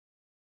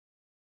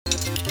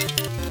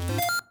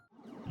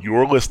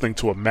You're listening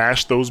to a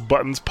Mash Those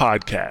Buttons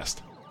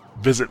podcast.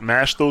 Visit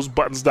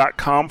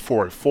mashthosebuttons.com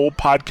for a full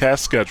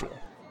podcast schedule.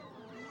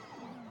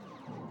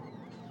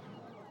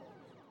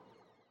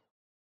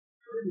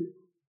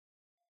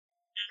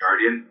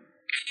 Guardian? Rise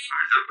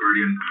up,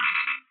 Guardian.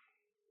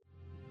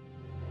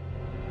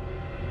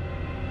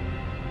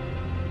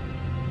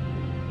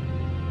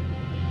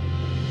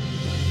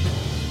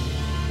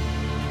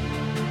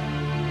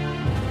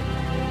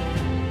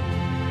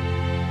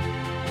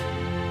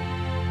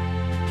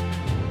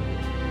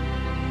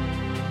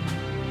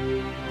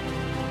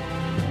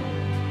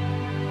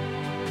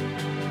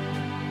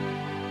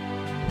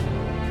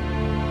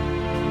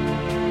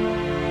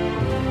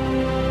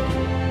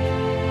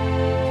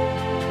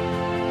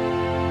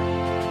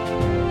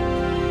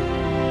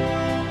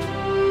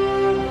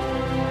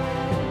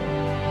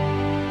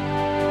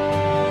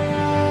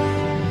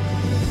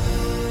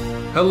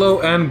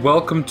 Hello and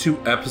welcome to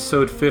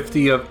episode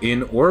 50 of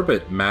In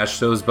Orbit, Mash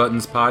Those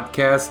Buttons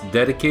podcast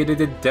dedicated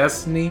to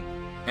Destiny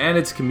and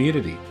its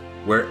community.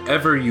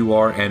 Wherever you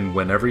are and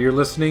whenever you're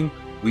listening,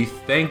 we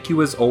thank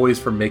you as always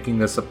for making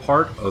this a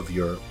part of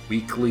your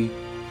weekly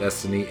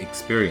Destiny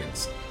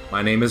experience.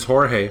 My name is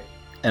Jorge.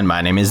 And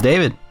my name is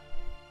David.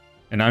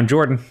 And I'm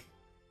Jordan.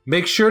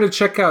 Make sure to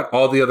check out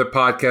all the other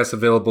podcasts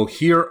available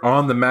here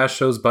on the Mash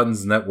Those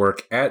Buttons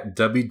network at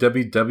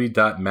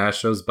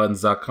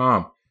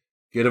www.mashthosebuttons.com.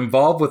 Get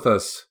involved with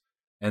us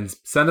and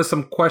send us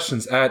some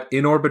questions at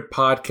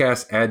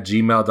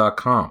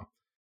inorbitpodcast@gmail.com.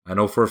 I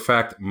know for a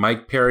fact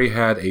Mike Perry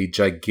had a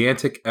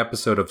gigantic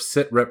episode of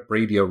Sit Rep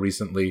Radio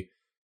recently,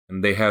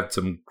 and they had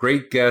some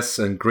great guests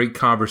and great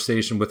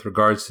conversation with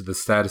regards to the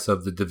status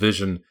of the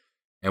division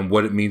and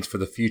what it means for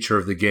the future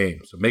of the game.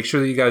 So make sure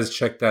that you guys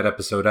check that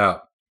episode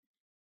out.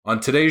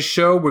 On today's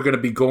show, we're going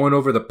to be going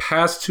over the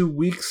past 2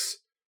 weeks.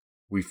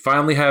 We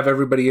finally have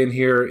everybody in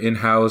here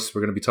in-house.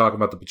 We're going to be talking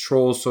about the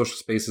Patrol, Social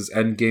Spaces,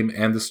 Endgame,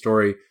 and the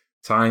story,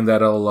 tying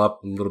that all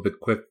up a little bit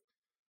quick.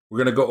 We're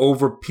going to go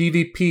over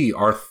PvP,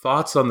 our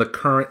thoughts on the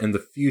current and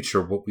the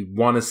future, what we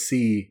want to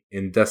see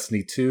in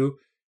Destiny 2,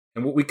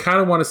 and what we kind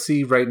of want to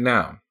see right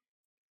now.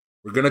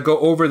 We're going to go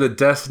over the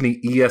Destiny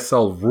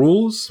ESL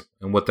rules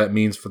and what that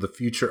means for the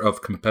future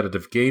of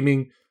competitive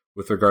gaming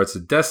with regards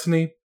to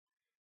Destiny.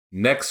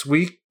 Next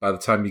week, by the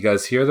time you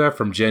guys hear that,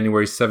 from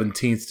January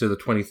 17th to the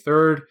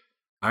 23rd,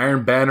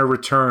 Iron Banner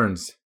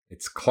returns.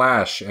 It's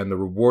Clash, and the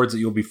rewards that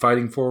you'll be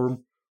fighting for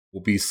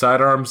will be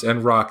sidearms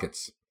and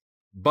rockets.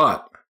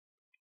 But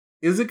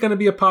is it going to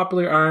be a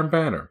popular Iron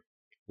Banner?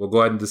 We'll go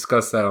ahead and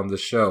discuss that on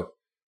this show.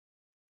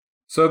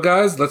 So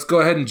guys, let's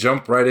go ahead and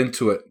jump right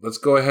into it. Let's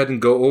go ahead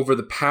and go over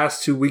the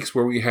past 2 weeks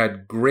where we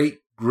had great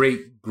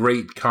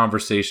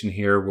conversation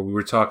here, where we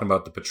were talking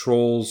about the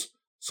Patrols,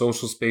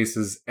 Social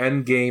Spaces,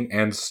 Endgame,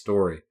 and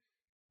story.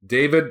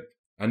 David,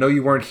 I know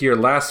you weren't here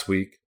last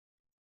week,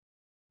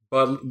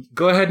 but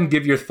go ahead and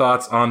give your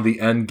thoughts on the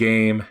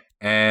Endgame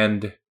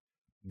and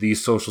the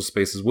Social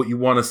Spaces, what you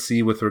want to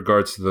see with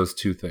regards to those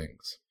two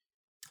things.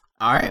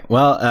 All right.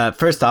 Well,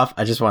 first off,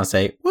 I just want to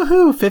say,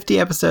 woohoo, 50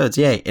 episodes.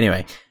 Yay.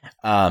 Anyway,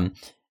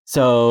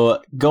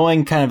 so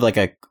going kind of like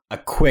a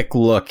quick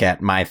look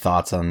at my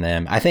thoughts on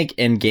them. I think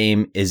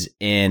Endgame is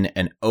in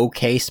an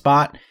okay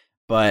spot,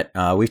 but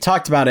we've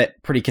talked about it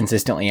pretty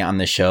consistently on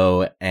the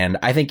show, and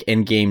I think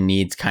Endgame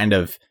needs kind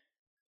of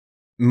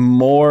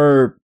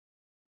more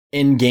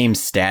in-game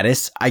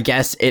status. I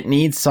guess it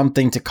needs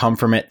something to come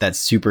from it that's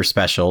super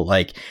special.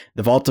 Like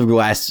the Vault of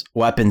Glass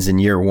weapons in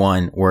year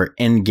one were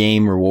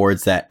in-game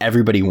rewards that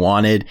everybody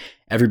wanted.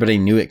 Everybody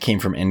knew it came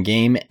from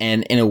in-game.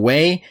 And in a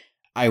way,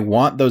 I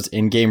want those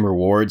in-game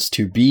rewards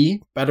to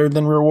be better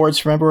than rewards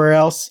from everywhere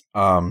else.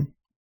 I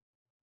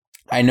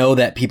know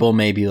that people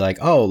may be like,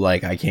 oh,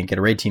 like I can't get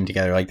a raid team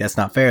together. Like that's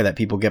not fair that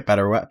people get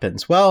better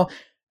weapons. Well,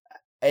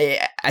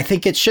 I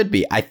think it should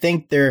be. I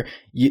think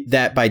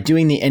that by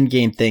doing the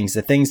in-game things,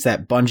 the things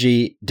that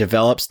Bungie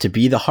develops to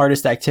be the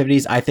hardest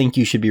activities, I think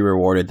you should be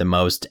rewarded the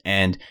most.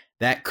 And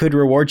that could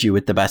reward you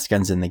with the best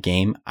guns in the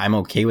game. I'm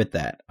okay with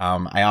that.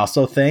 I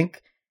also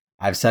think,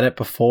 I've said it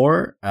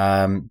before,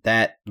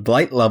 that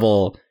light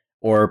level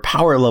or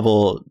power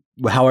level,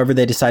 however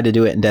they decide to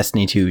do it in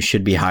Destiny 2,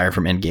 should be higher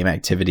from in-game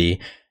activity.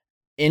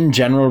 In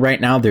general,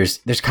 right now, there's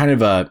kind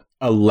of a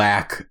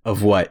lack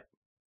of what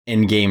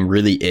in-game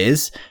really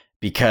is.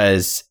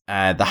 Because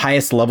the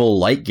highest level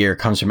light gear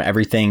comes from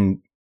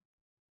everything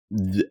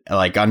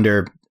like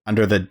under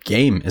the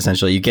game,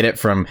 essentially. You get it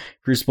from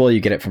Crucible, you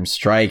get it from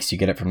Strikes, you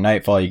get it from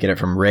Nightfall, you get it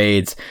from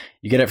Raids,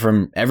 you get it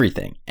from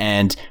everything.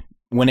 And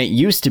when it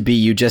used to be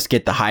you just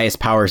get the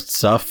highest power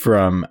stuff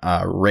from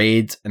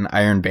Raids and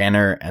Iron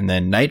Banner and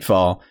then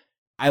Nightfall,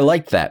 I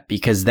liked that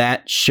because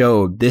that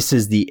showed this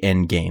is the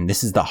end game.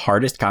 This is the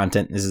hardest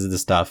content. This is the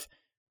stuff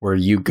where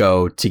you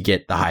go to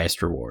get the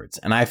highest rewards.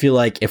 And I feel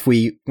like if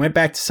we went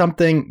back to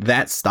something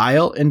that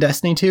style in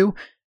Destiny 2,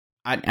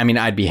 I mean,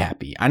 I'd be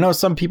happy. I know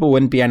some people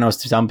wouldn't be. I know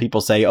some people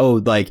say, oh,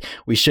 like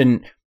we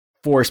shouldn't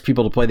force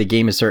people to play the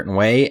game a certain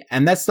way.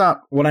 And that's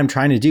not what I'm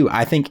trying to do.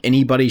 I think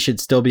anybody should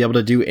still be able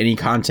to do any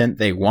content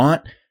they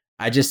want.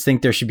 I just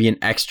think there should be an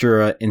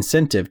extra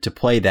incentive to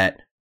play that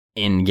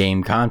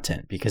in-game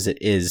content because it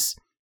is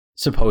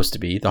supposed to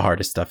be the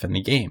hardest stuff in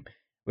the game.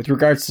 With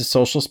regards to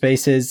social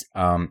spaces,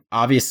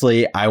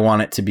 obviously I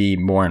want it to be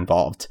more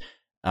involved.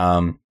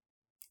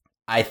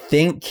 I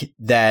think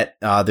that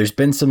there's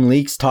been some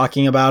leaks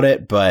talking about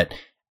it, but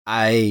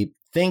I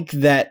think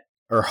that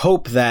or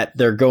hope that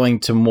they're going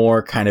to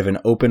more kind of an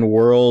open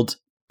world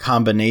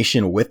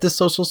combination with the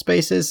social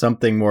spaces,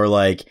 something more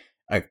like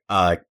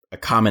a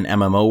common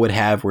MMO would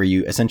have, where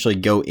you essentially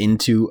go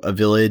into a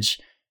village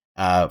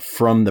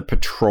from the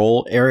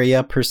patrol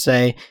area per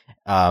se.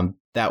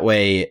 That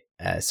way,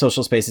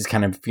 social spaces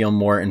kind of feel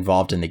more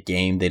involved in the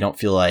game. They don't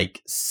feel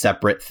like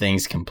separate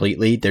things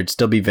completely. There'd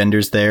still be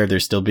vendors there.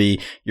 There'd still be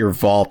your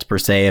vault per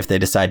se if they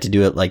decide to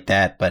do it like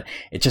that. But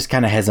it just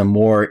kind of has a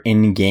more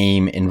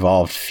in-game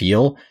involved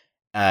feel.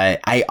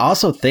 I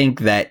also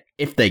think that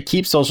if they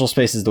keep social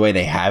spaces the way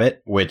they have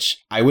it,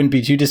 which I wouldn't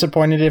be too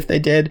disappointed if they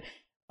did,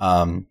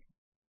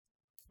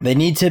 they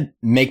need to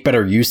make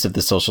better use of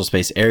the social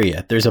space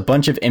area. There's a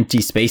bunch of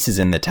empty spaces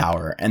in the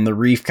tower, and the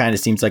reef kind of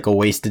seems like a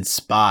wasted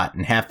spot.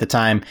 And half the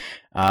time,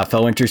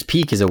 Fellwinter's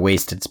Peak is a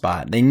wasted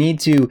spot. They need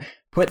to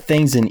put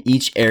things in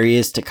each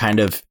areas to kind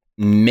of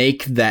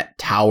make that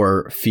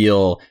tower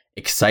feel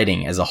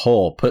exciting as a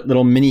whole. Put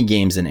little mini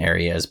games in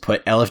areas,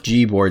 put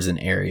LFG boards in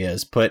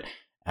areas, put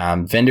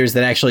vendors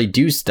that actually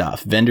do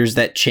stuff, vendors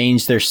that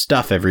change their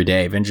stuff every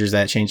day, vendors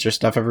that change their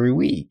stuff every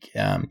week.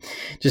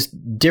 Just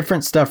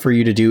different stuff for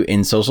you to do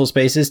in social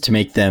spaces to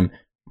make them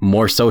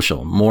more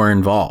social, more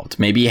involved.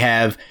 Maybe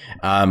have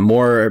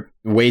more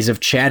ways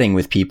of chatting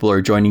with people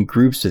or joining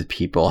groups with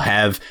people.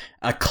 Have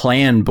a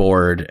clan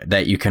board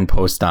that you can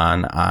post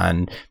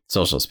on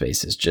social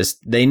spaces.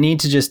 They need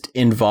to just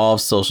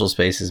involve social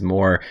spaces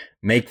more,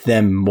 make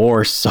them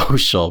more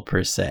social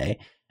per se.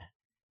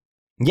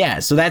 Yeah,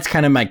 so that's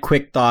kind of my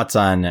quick thoughts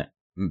on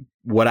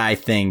what I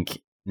think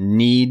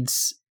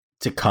needs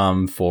to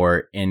come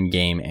for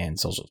in-game and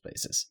social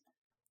spaces.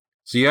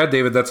 So yeah,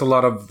 David, that's a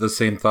lot of the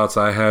same thoughts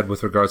I had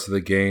with regards to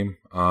the game.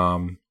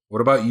 What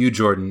about you,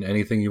 Jordan?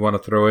 Anything you want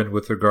to throw in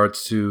with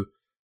regards to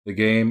the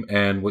game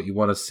and what you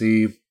want to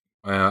see?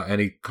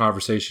 Any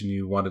conversation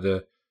you wanted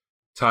to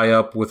tie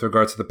up with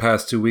regards to the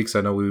past 2 weeks? I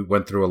know we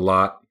went through a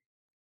lot.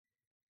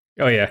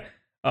 Oh, yeah.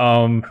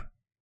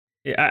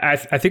 I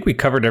think we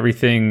covered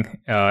everything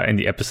in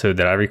the episode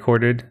that I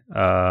recorded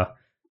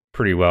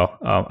pretty well.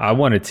 I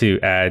wanted to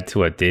add to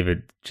what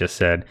David just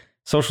said.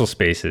 Social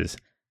spaces.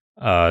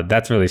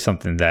 That's really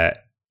something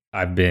that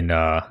I've been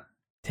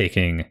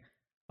taking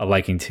a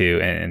liking to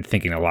and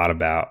thinking a lot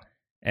about.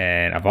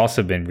 And I've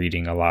also been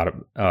reading a lot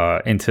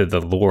of, into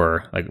the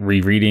lore, like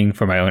rereading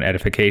for my own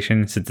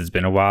edification since it's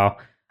been a while.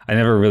 I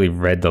never really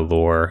read the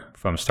lore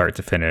from start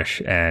to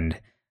finish. And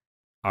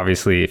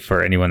obviously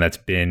for anyone that's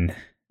been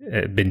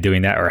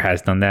doing that or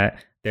has done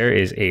that, there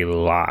is a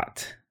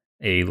lot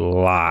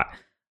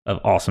of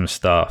awesome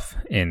stuff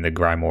in the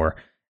Grimoire,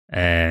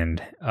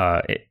 and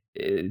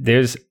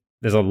there's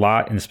a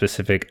lot in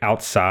specific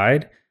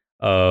outside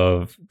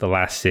of the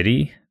last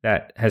city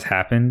that has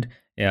happened.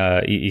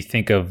 You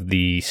think of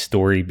the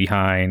story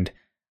behind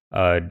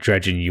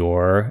Dredgen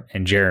Yor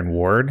and Jaren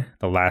Ward,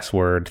 the Last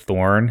Word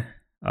Thorn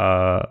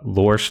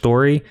lore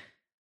story.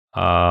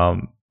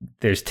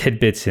 There's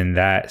tidbits in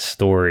that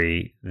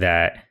story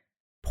that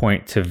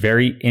point to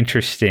very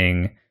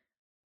interesting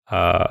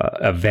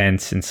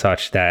events and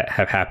such that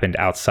have happened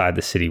outside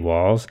the city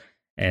walls.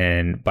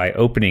 And by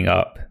opening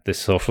up the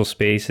social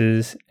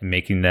spaces and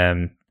making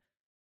them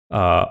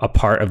a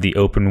part of the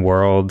open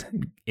world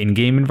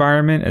in-game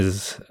environment,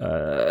 as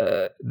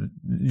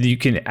you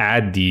can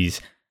add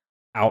these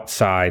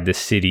outside the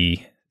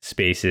city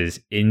spaces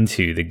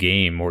into the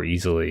game more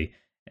easily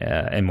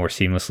and more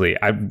seamlessly.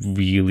 I'd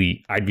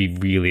be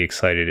really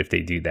excited if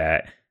they do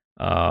that.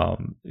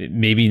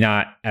 Maybe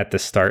not at the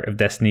start of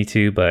Destiny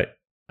 2, but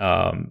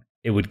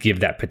it would give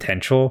that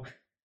potential.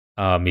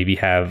 Maybe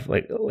have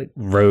like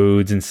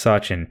roads and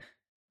such, and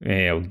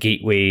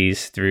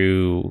gateways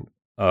through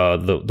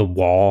the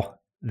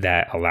wall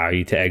that allow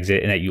you to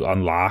exit and that you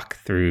unlock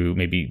through,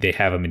 maybe they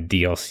have them in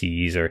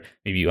DLCs, or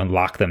maybe you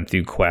unlock them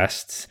through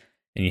quests,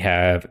 and you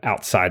have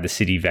outside the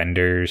city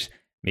vendors,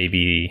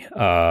 maybe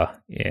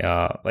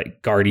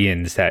like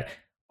guardians that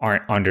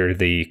aren't under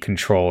the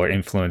control or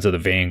influence of the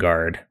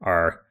Vanguard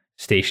are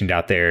stationed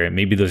out there, and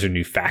maybe those are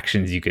new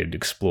factions you could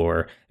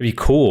explore. It'd be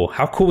cool.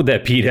 How cool would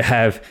that be to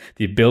have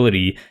the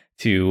ability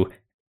to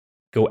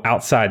go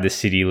outside the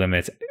city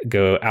limits,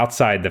 go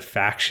outside the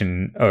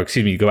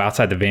go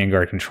outside the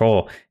Vanguard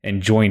control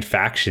and join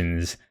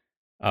factions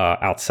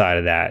outside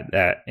of that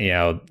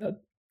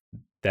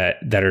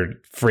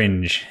are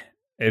fringe.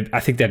 I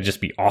think that'd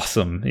just be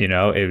awesome.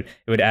 It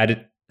would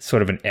add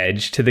sort of an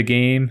edge to the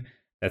game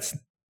that's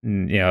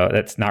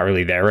not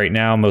really there right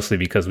now, mostly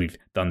because we've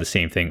done the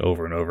same thing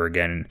over and over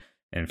again.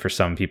 And for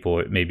some people,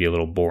 it may be a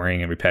little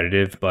boring and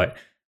repetitive, but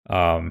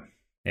I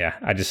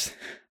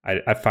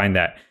find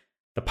that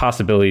the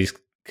possibilities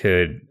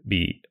could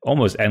be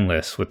almost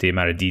endless with the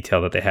amount of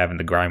detail that they have in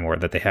the Grimoire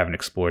that they haven't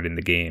explored in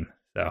the game.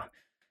 So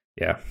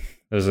yeah,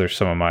 those are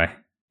some of my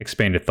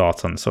expanded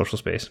thoughts on the social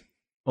space.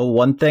 Well,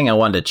 one thing I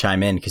wanted to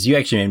chime in, because you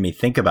actually made me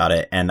think about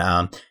it, and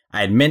I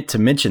had meant to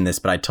mention this,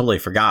 but I totally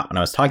forgot when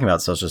I was talking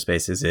about social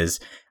spaces, is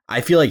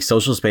I feel like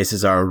social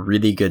spaces are a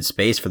really good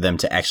space for them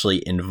to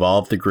actually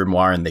involve the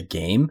grimoire in the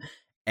game.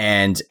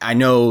 And I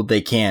know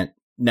they can't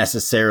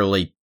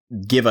necessarily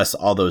give us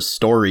all those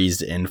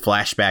stories in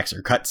flashbacks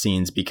or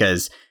cutscenes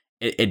because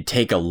it'd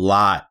take a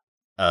lot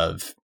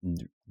of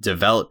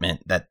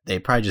development that they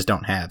probably just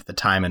don't have the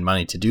time and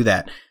money to do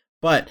that.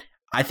 But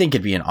I think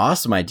it'd be an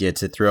awesome idea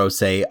to throw,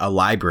 say, a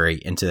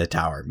library into the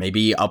tower,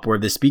 maybe up where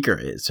the speaker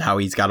is, how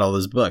he's got all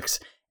those books.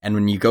 And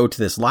when you go to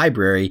this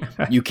library,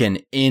 you can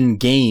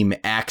in-game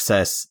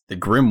access the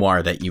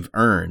grimoire that you've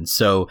earned.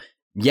 So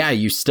yeah,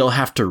 you still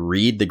have to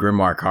read the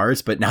grimoire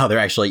cards, but now they're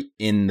actually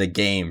in the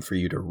game for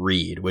you to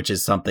read, which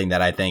is something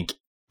that I think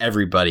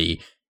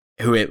everybody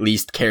who at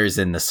least cares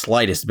in the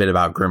slightest bit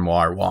about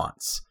grimoire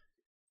wants.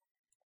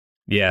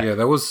 Yeah,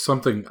 that was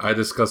something I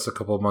discussed a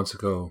couple of months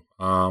ago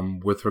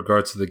with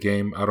regards to the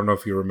game. I don't know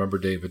if you remember,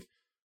 David,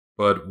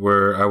 but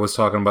where I was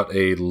talking about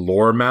a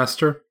lore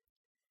master,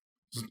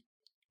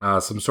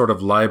 some sort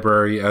of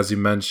library, as you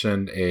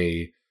mentioned,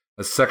 a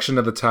section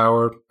of the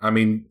tower. I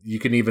mean, you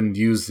can even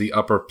use the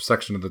upper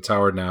section of the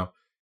tower now.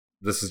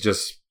 This is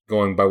just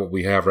going by what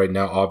we have right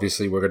now.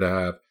 Obviously, we're going to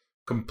have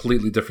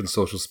completely different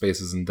social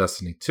spaces in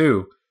Destiny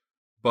 2,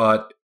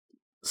 but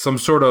some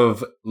sort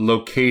of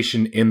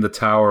location in the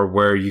tower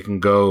where you can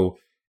go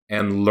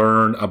and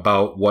learn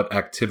about what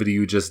activity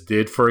you just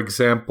did. For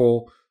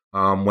example,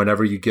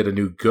 whenever you get a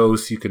new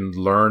ghost, you can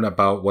learn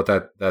about what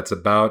that's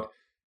about.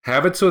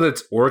 Have it so that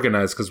it's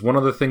organized, because one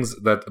of the things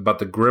that about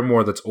the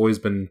Grimoire that's always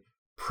been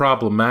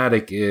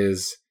problematic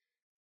is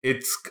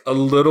it's a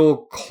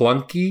little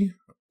clunky.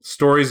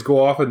 Stories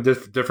go off in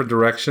different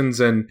directions,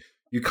 and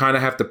you kind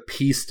of have to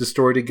piece the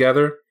story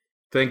together.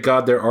 Thank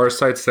God there are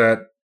sites that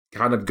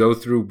kind of go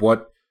through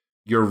what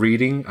you're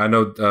reading. I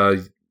know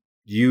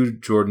you,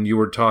 Jordan, you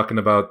were talking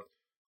about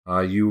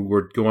you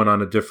were going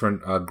on a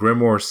different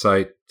Grimoire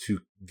site to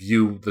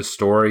view the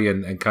story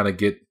and kind of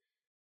get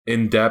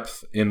in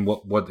depth in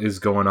what is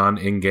going on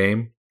in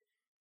game.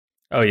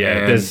 Oh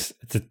yeah, it's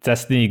a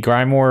Destiny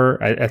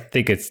Grimoire. I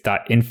think it's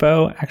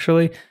 .info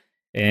actually,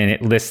 and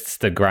it lists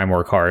the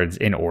Grimoire cards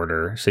in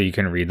order, so you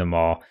can read them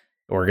all.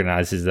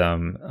 Organizes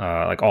them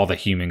like all the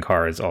human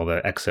cards, all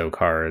the exo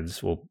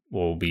cards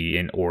will be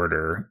in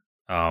order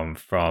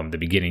from the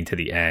beginning to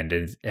the end.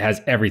 It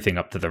has everything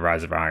up to the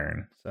Rise of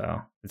Iron,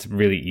 so it's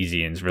really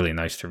easy and it's really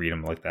nice to read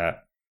them like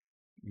that.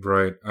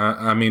 Right.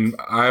 I mean,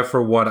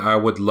 for what I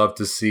would love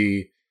to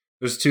see.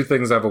 There's two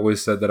things I've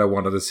always said that I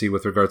wanted to see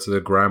with regards to the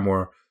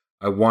Grimoire.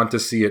 I want to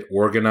see it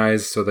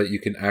organized so that you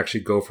can actually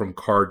go from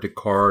card to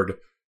card,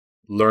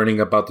 learning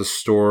about the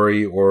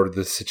story or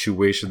the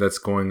situation that's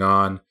going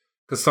on.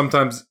 Because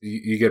sometimes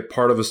you get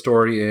part of a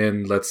story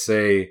in, let's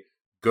say,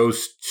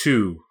 Ghost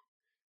 2,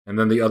 and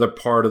then the other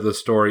part of the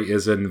story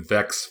is in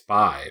Vex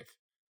 5.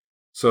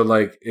 So,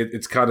 like,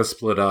 it's kind of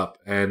split up,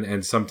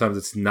 and sometimes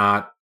it's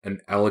not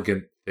an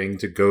elegant thing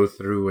to go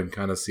through and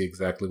kind of see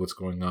exactly what's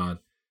going on.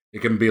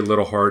 It can be a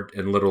little hard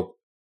and a little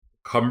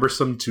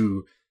cumbersome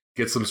to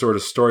get some sort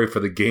of story for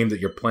the game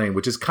that you're playing,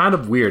 which is kind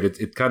of weird.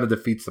 It kind of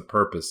defeats the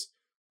purpose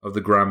of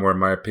the Grimoire, in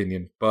my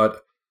opinion.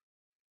 But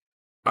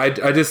I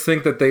just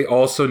think that they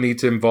also need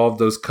to involve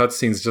those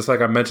cutscenes. Just like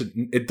I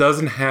mentioned, it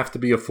doesn't have to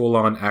be a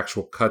full-on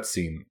actual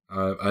cutscene.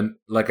 And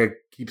like I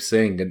keep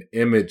saying, an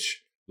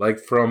image,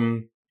 like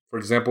from, for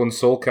example, in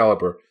Soul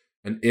Calibur,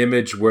 an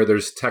image where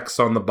there's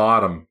text on the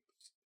bottom.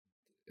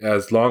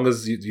 As long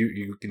as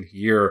you can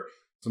hear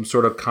some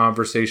sort of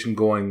conversation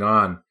going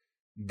on,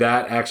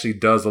 that actually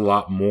does a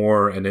lot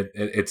more, and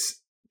it's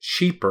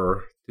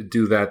cheaper to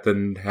do that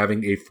than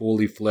having a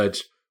fully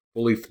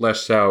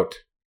fleshed out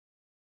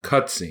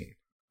cutscene.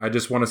 I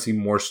just want to see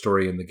more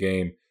story in the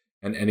game,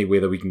 and any way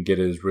that we can get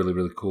it is really,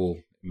 really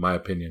cool, in my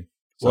opinion.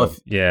 So, Well,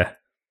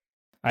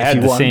 I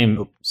had the same.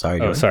 Oh,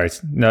 sorry. Oh, sorry.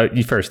 No,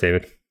 you first,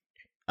 David.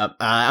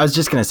 I was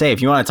just going to say,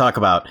 if you want to talk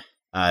about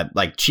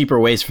like cheaper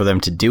ways for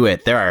them to do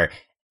it, there are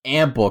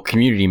ample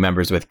community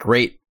members with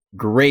great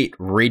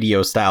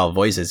radio style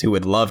voices who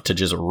would love to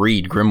just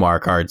read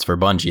Grimoire cards for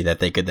Bungie that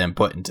they could then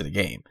put into the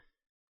game.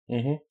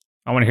 mm-hmm.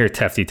 I want to hear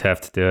Tefty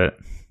Teft do it.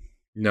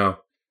 No.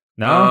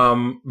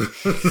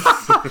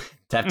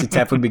 Tefty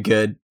Tef would be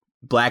good.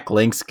 Black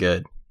Link's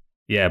good.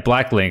 Yeah,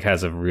 Black Link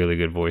has a really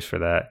good voice for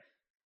that.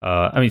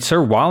 I mean,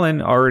 Sir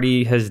Wallen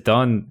already has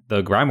done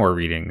the Grimoire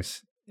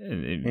readings.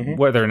 Mm-hmm.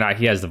 Whether or not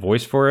he has the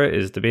voice for it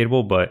is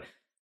debatable, but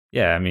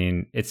yeah, I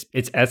mean, it's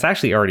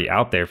actually already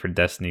out there for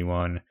Destiny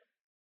 1.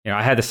 You know,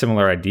 I had a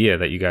similar idea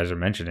that you guys are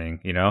mentioning.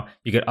 You know,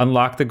 you could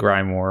unlock the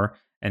Grimoire,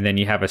 and then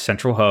you have a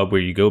central hub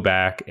where you go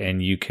back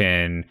and you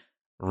can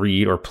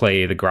read or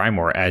play the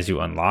Grimoire as you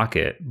unlock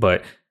it.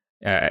 But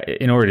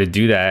in order to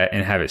do that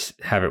and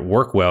have it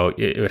work well,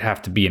 it would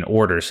have to be in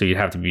order. So you'd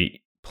have to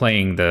be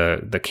playing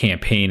the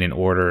campaign in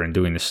order and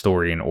doing the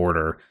story in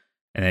order,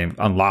 and then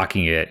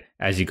unlocking it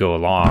as you go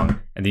along.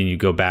 And then you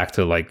go back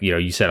to, like, you know,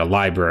 you said a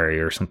library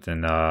or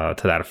something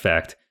to that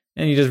effect,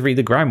 and you just read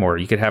the Grimoire.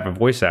 You could have a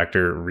voice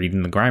actor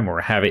reading the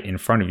Grimoire, have it in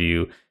front of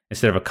you,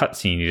 instead of a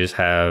cutscene, you just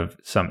have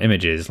some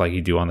images like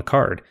you do on the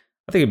card.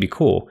 I think it'd be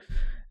cool.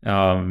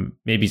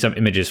 Maybe some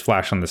images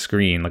flash on the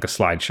screen like a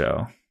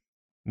slideshow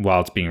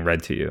while it's being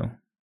read to you,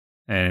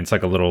 and it's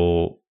like a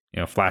little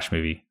flash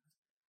movie.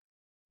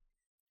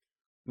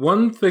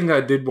 One thing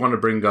I did want to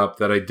bring up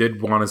that I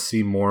did want to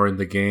see more in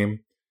the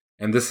game,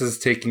 and this is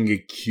taking a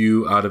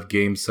cue out of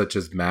games such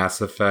as Mass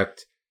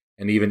Effect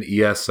and even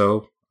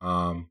ESO.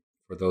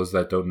 For those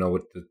that don't know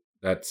what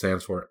that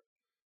stands for,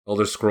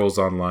 Elder Scrolls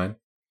Online.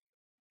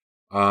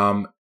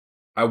 I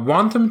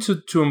want them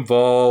to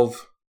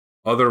involve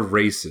other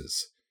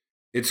races.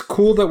 It's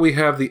cool that we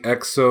have the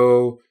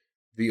Exo,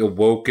 the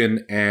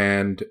Awoken,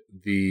 and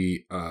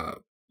the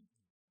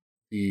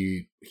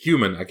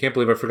human. I can't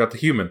believe I forgot the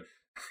human.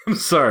 I'm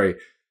sorry.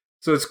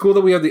 So it's cool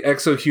that we have the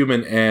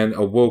Exo-Human and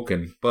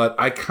Awoken, but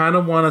I kind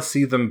of want to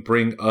see them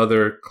bring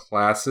other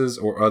classes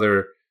or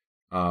other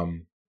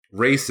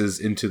races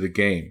into the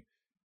game.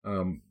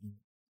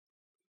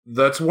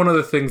 That's one of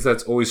the things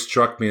that's always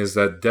struck me, is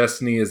that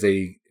Destiny is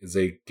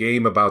a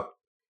game about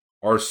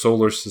our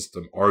solar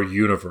system, our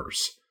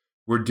universe.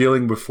 We're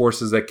dealing with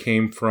forces that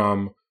came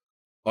from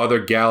other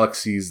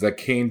galaxies that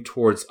came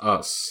towards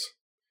us,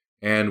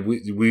 and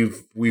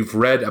we've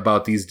read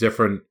about these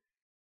different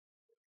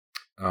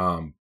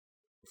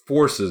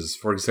forces.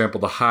 For example,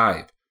 the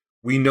Hive.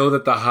 We know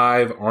that the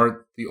Hive aren't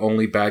the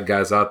only bad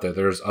guys out there.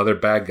 There's other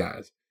bad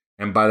guys,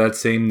 and by that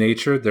same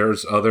nature,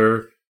 there's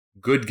other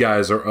good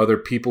guys or other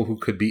people who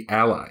could be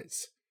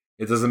allies.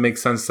 It doesn't make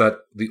sense that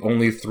the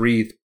only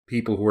 3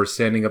 people who are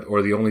standing up,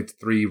 or the only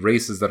 3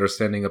 races that are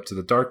standing up to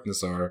the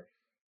darkness, are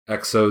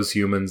Exos,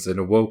 humans, and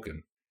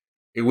Awoken.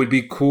 It would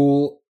be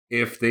cool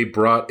if they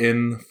brought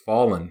in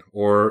Fallen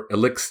or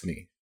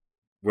Eliksni,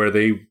 where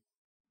they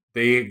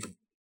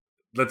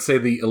let's say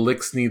the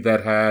Eliksni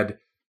that had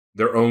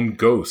their own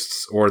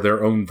ghosts or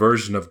their own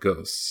version of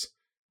ghosts,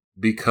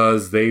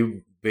 because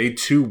they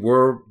too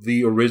were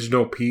the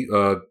original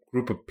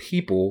group of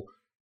people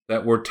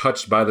that were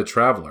touched by the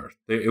Traveler.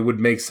 It would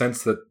make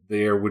sense that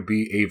there would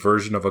be a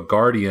version of a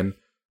Guardian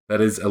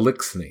that is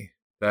Eliksni,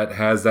 that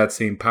has that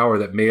same power,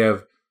 that may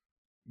have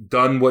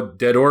done what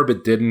Dead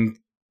Orbit did and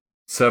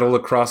settle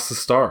across the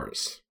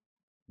stars.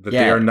 That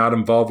they are not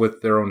involved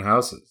with their own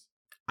houses.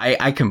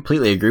 I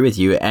completely agree with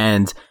you.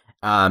 And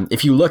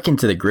if you look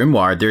into the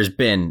Grimoire, there's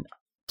been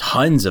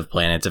tons of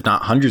planets, if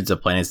not hundreds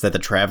of planets, that the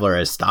Traveler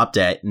has stopped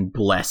at and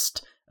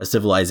blessed a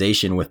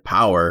civilization with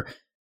power.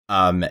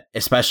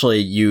 Especially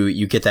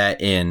you get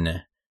that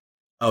in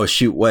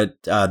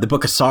the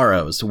Book of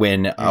Sorrows,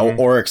 when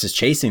Oryx is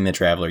chasing the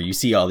Traveler. You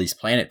see all these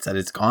planets that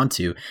it's gone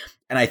to,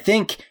 and I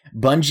think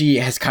Bungie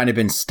has kind of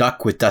been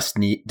stuck with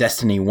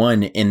Destiny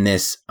 1 in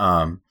this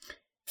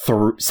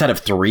set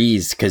of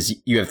 3s, because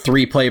you have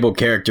 3 playable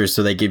characters,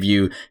 so they give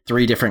you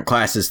 3 different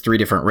classes, 3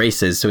 different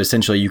races, so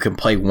essentially you can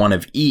play one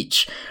of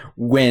each,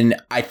 when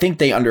I think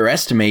they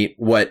underestimate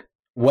what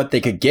they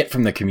could get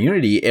from the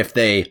community if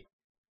they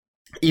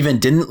even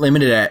didn't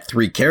limit it at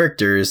 3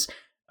 characters.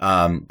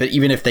 But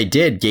even if they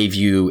did, gave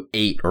you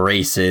 8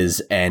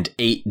 races and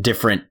 8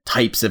 different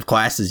types of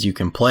classes you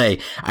can play,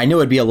 I know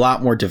it'd be a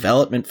lot more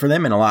development for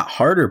them and a lot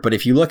harder. But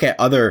if you look at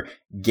other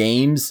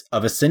games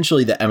of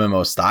essentially the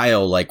MMO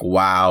style, like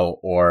WoW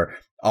or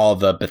all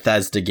the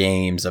Bethesda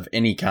games of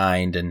any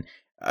kind, and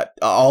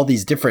all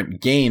these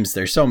different games,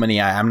 there's so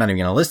many, I'm not even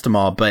going to list them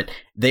all, but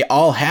they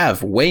all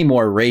have way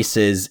more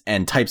races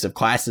and types of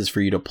classes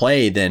for you to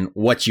play than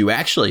what you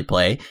actually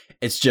play.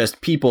 It's just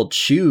people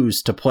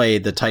choose to play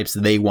the types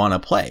they want to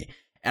play.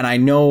 And I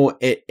know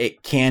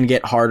it can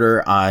get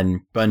harder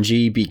on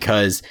Bungie,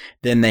 because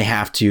then they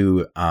have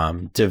to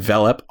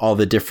develop all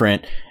the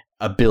different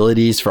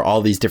abilities for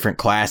all these different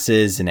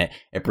classes, and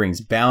it brings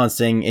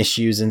balancing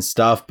issues and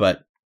stuff.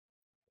 But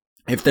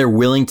if they're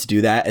willing to do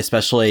that,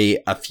 especially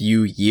a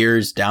few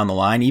years down the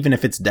line, even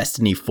if it's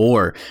Destiny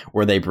 4,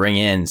 where they bring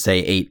in, say,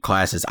 8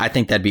 classes, I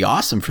think that'd be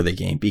awesome for the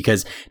game,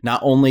 because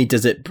not only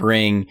does it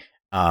bring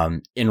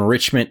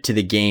enrichment to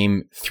the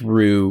game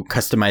through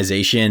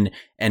customization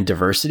and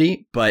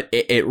diversity, but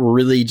it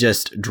really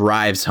just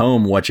drives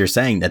home what you're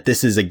saying, that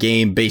this is a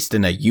game based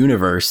in a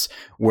universe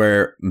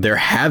where there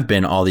have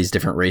been all these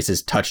different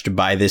races touched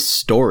by this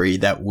story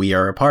that we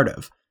are a part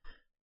of.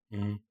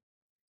 Mm-hmm.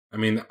 I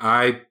mean,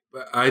 I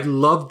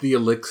love the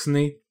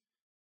Eliksni,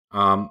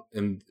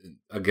 and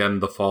again,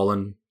 the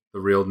Fallen, the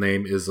real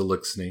name is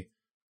Eliksni.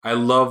 I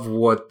love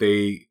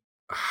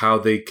how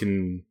they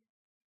can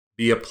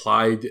be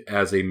applied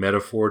as a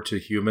metaphor to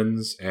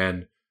humans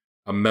and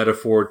a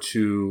metaphor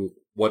to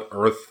what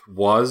Earth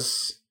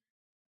was,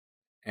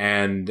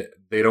 and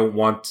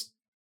the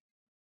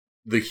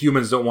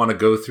humans don't want to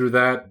go through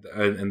that,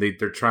 and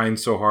they're trying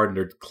so hard,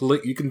 and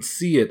you can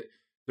see it.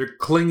 They're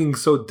clinging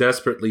so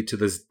desperately to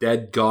this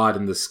dead god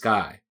in the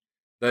sky.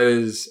 That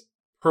is,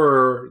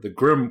 per the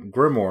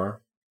Grimoire,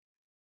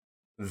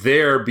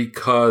 there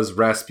because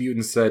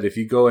Rasputin said, if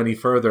you go any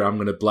further, I'm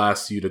going to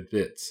blast you to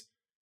bits.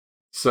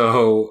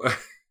 So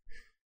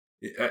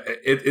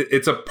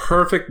it's a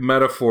perfect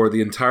metaphor,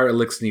 the entire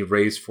Eliksni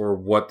race, for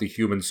what the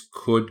humans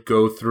could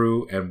go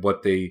through and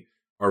what they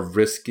are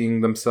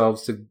risking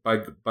themselves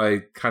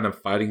by kind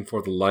of fighting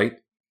for the light.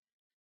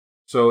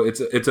 So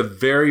it's a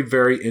very,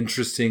 very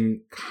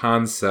interesting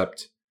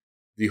concept,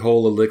 the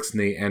whole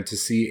Eliksni, and to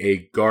see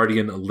a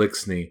Guardian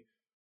Eliksni,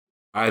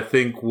 I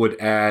think would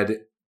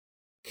add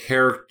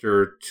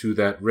character to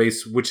that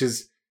race, which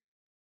is,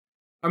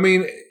 I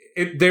mean,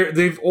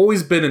 they've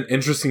always been an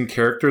interesting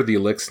character, the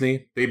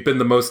Eliksni. They've been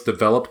the most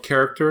developed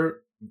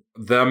character,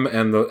 them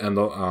and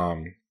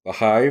the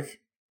Hive.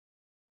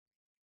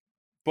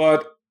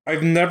 But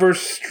I've never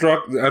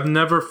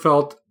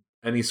felt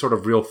any sort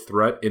of real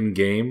threat in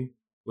game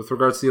with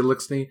regards to the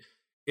Eliksni.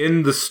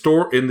 In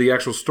the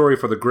actual story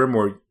for the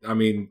Grimoire, I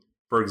mean,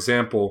 for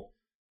example,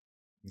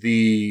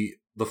 the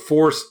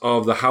force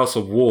of the House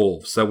of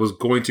Wolves that was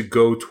going to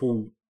go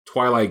to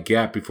Twilight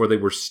Gap before they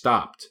were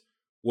stopped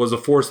was a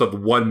force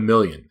of 1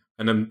 million.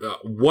 And then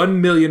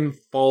 1 million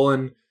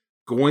fallen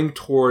going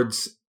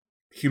towards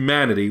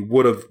humanity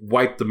would have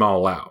wiped them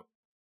all out.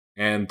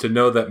 And to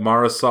know that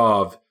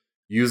Marasov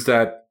used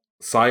that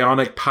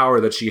psionic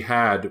power that she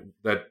had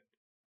that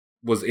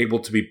was able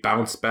to be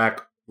bounced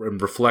back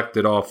and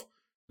reflected off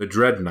the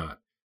Dreadnought.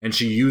 And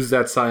she used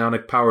that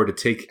psionic power to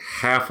take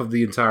half of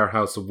the entire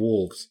House of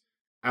Wolves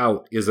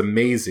out is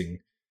amazing.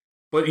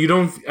 But you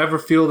don't ever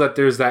feel that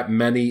there's that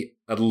many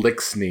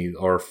Eliksni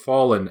or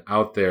Fallen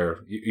out there.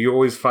 You're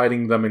always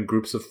fighting them in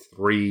groups of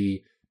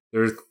 3.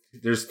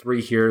 There's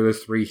 3 here,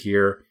 there's 3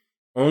 here.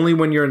 Only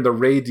when you're in the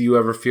raid do you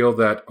ever feel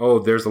that,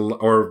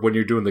 or when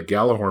you're doing the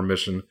Galahorn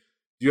mission,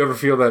 do you ever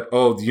feel that,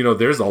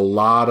 there's a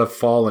lot of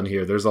Fallen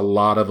here. There's a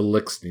lot of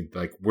Eliksni.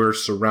 Like, we're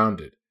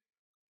surrounded.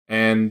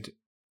 And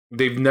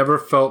they've never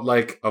felt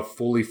like a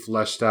fully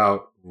fleshed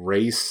out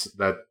race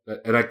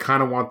and I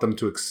kind of want them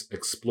to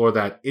explore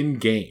that in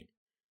game.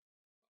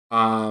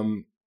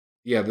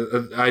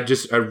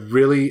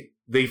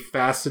 They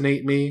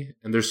fascinate me,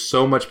 and there's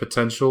so much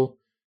potential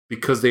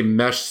because they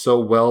mesh so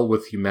well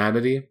with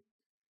humanity.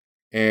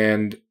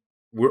 And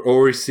we're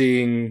already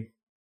seeing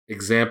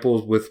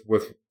examples with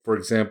for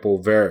example,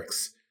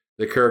 Varix,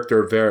 the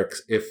character of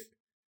Varix. If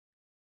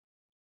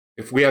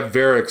we have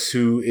Varix,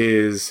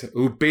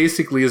 who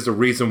basically is the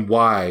reason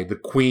why the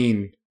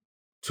Queen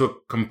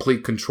took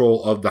complete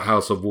control of the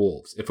House of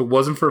Wolves. If it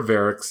wasn't for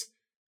Varix,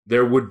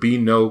 there would be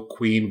no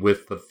Queen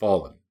with the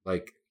Fallen.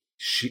 Like,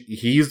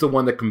 he's the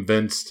one that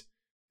convinced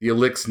the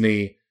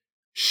Eliksni.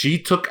 She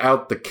took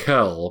out the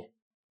Kell.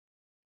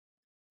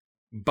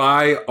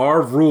 By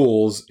our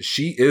rules,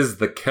 she is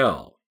the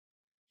Kell.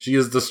 She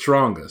is the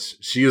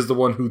strongest. She is the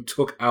one who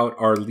took out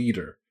our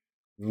leader.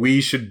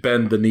 We should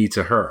bend the knee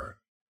to her.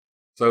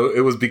 So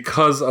it was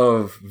because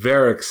of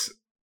Varix,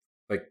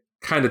 like,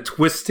 kind of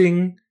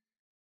twisting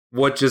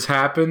what just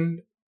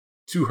happened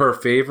to her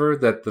favor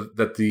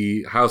that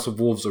the House of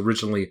Wolves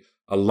originally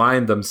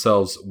aligned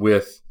themselves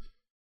with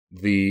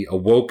the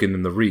Awoken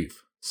in the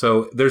Reef.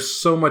 So there's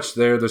so much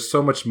there. There's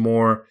so much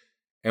more.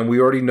 And we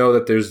already know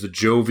that there's the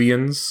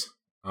Jovians,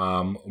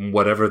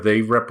 whatever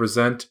they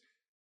represent.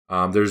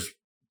 There's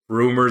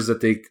rumors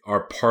that they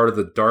are part of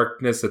the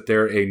darkness, that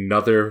they're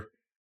another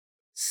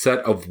set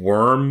of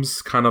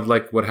worms, kind of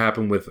like what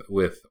happened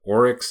with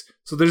Oryx.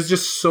 So there's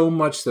just so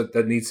much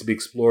that needs to be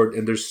explored,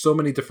 and there's so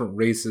many different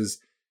races,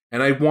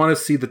 and I want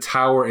to see the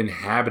tower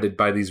inhabited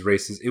by these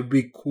races. It would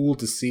be cool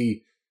to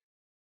see.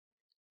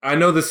 I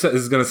know this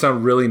is going to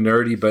sound really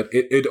nerdy, but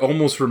it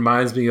almost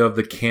reminds me of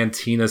the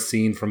cantina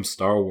scene from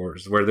Star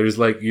Wars, where there's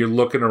like, you're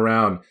looking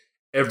around,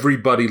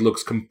 everybody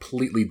looks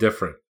completely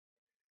different.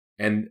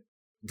 And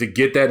to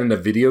get that in a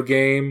video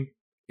game,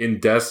 in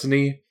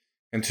Destiny,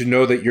 and to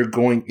know that you're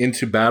going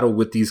into battle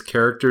with these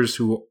characters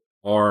who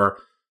are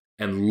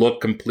and look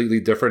completely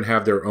different,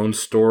 have their own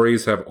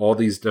stories, have all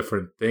these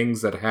different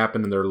things that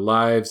happen in their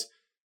lives.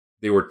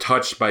 They were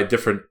touched by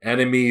different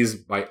enemies,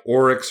 by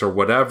Oryx or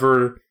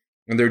whatever,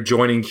 and they're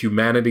joining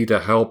humanity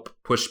to help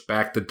push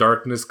back the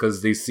darkness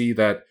because they see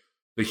that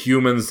the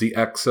humans, the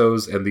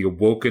Exos, and the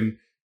Awoken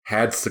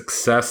had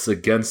success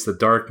against the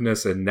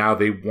darkness, and now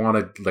they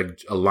want to like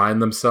align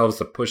themselves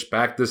to push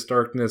back this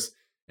darkness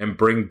and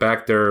bring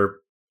back their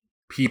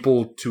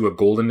people to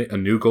a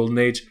new golden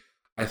age.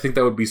 I think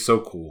that would be so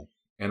cool,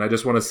 and I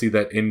just want to see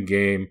that in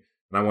game,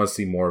 and I want to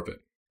see more of it.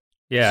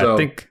 Yeah, so, I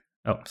think.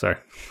 Oh, sorry.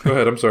 Go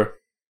ahead. I'm sorry.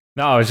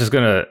 No, I was just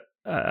gonna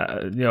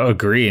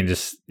agree and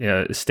just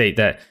state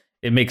that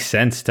it makes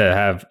sense to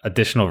have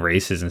additional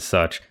races and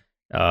such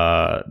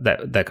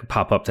that could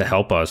pop up to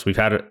help us. We've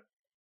had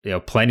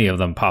plenty of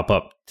them pop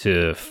up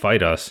to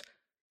fight us.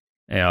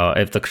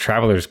 If the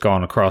Traveler's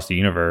gone across the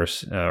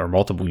universe or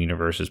multiple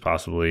universes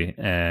possibly,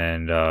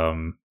 and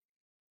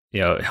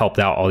helped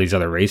out all these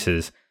other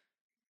races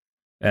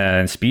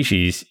and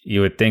species,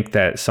 you would think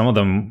that some of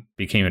them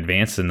became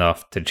advanced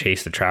enough to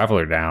chase the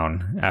Traveler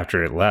down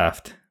after it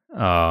left,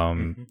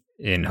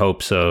 in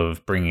hopes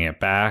of bringing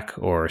it back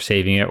or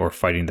saving it or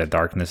fighting the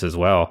darkness as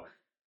well.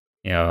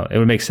 It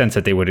would make sense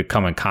that they would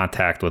come in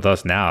contact with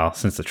us now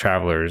since the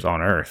Traveler is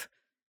on Earth,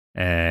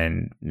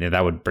 and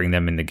that would bring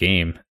them in the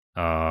game.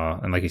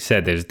 And like you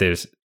said,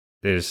 there's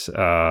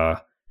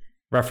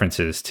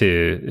references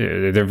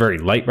to. They're very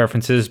light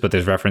references, but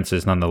there's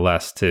references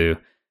nonetheless to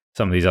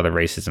some of these other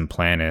races and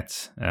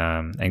planets.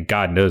 And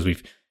God knows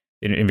we've,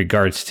 in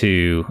regards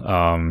to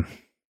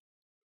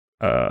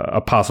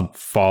a possible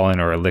Fallen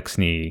or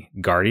Elixni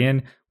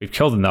Guardian, we've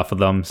killed enough of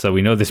them, so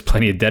we know there's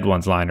plenty of dead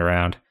ones lying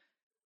around.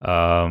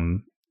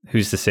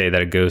 Who's to say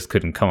that a ghost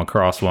couldn't come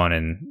across one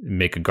and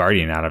make a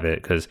Guardian out of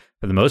it? Because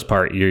for the most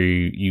part,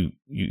 you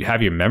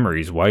have your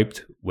memories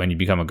wiped when you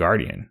become a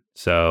Guardian.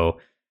 So,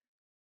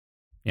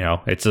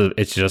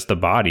 it's just a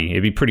body.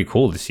 It'd be pretty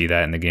cool to see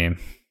that in the game.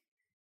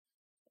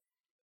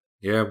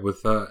 Yeah,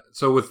 with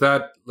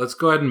that, let's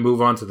go ahead and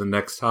move on to the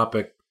next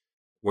topic,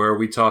 where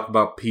we talk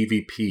about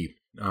PvP.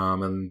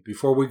 And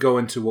before we go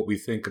into what we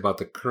think about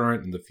the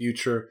current and the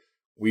future,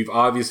 we've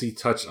obviously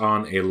touched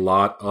on a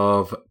lot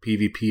of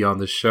PvP on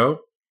this show.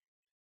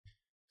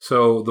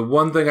 So the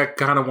one thing I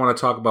kind of want to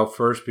talk about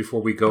first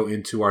before we go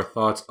into our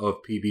thoughts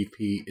of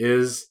PvP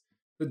is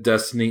the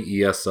Destiny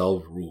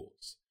ESL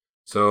rules.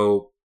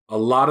 So a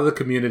lot of the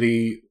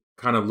community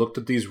kind of looked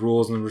at these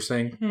rules and were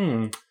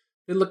saying,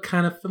 they look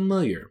kind of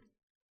familiar.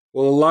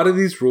 Well, a lot of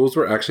these rules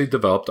were actually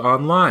developed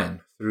online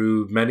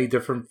through many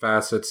different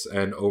facets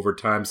and over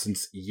time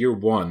since year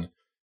one.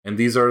 And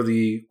these are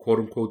the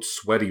quote-unquote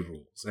sweaty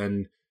rules.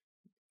 And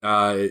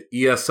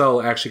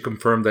ESL actually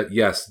confirmed that,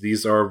 yes,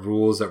 these are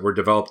rules that were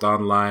developed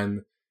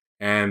online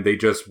and they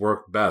just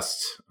work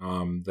best,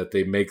 that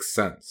they make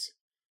sense.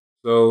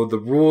 So the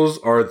rules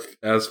are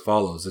as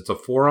follows. It's a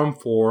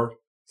 4-on-4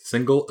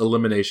 single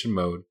elimination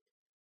mode.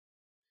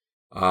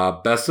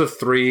 Best of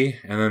 3,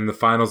 and then the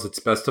finals, it's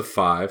best of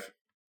 5.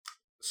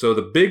 So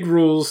the big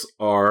rules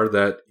are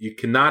that you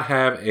cannot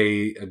have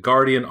a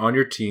Guardian on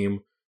your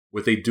team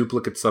with a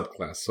duplicate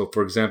subclass. So,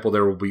 for example,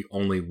 there will be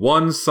only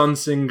one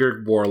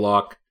Sunsinger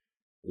Warlock,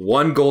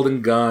 one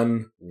Golden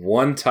Gun,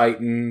 one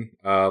Titan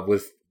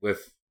with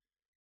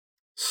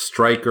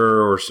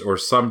Striker or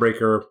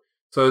Sunbreaker.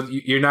 So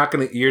you're not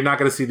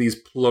gonna see these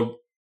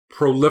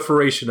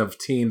proliferation of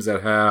teams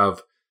that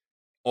have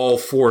all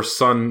 4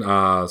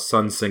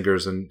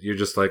 Sunsingers, and you're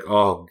just like,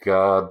 oh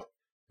god.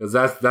 Because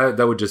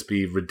that would just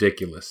be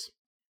ridiculous.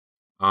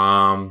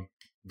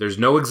 There's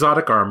no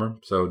exotic armor,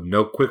 so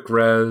no quick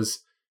res,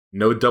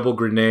 no double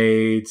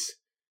grenades.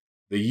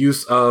 The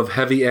use of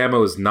heavy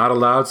ammo is not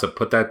allowed, so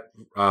put that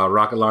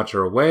rocket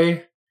launcher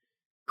away.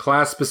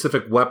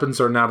 Class-specific weapons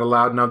are not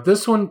allowed. Now,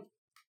 this one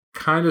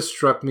kind of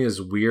struck me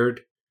as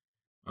weird.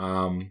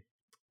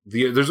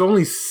 There's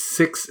only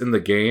 6 in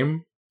the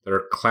game that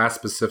are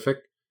class-specific.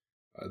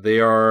 They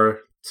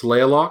are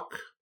Talayalok,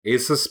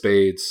 Ace of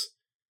Spades,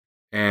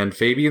 and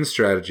Fabian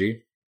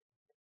Strategy.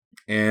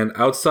 And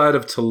outside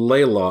of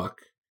Talayalok,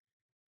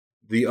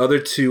 the other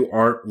 2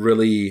 aren't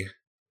really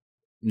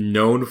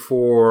known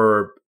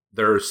for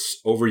their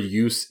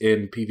overuse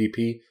in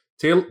PvP.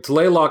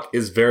 Talayalok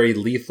is very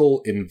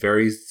lethal in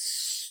very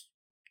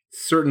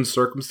certain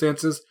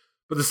circumstances,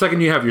 but the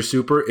second you have your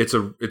super, it's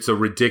a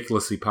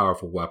ridiculously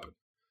powerful weapon.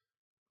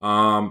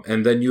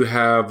 And then you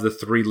have the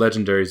 3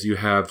 legendaries. You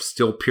have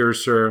Steel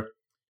Piercer,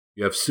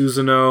 you have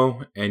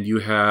Susanoo, and you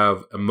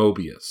have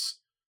Amobius.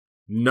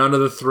 None of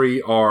the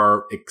 3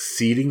 are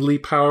exceedingly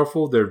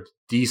powerful. They're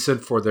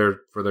decent for their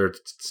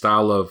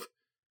style of,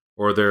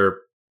 or their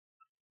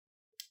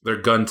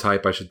gun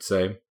type, I should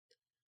say.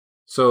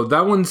 So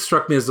that one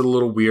struck me as a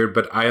little weird,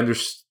 but I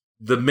understand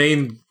the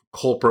main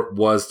culprit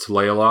was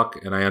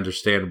Talayalok, and I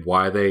understand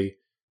why they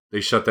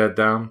shut that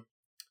down.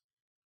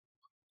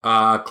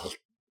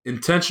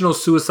 Intentional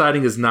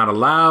suiciding is not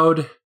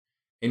allowed,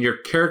 and your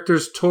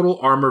character's total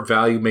armor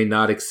value may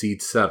not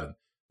exceed 7.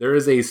 There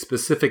is a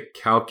specific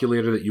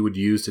calculator that you would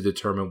use to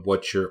determine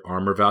what your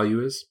armor value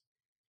is.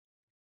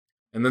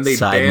 And then they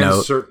Side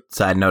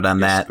note on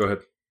that. Go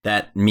ahead.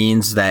 That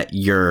means that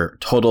your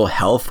total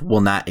health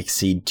will not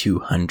exceed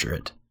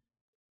 200.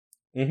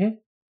 Mm-hmm.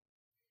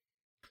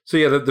 So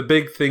yeah, the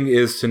big thing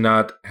is to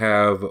not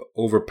have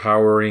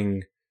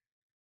overpowering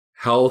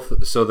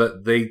health, so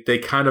that they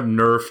kind of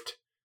nerfed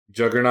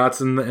Juggernauts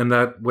in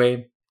that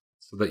way,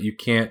 so that you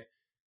can't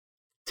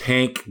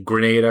tank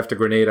grenade after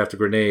grenade after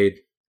grenade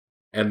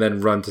and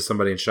then run to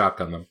somebody and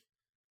shotgun them.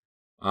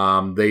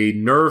 They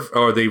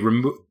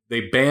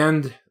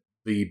banned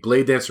the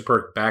Blade Dancer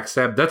perk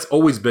Backstab. That's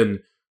always been,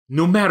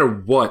 no matter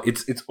what,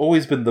 it's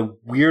always been the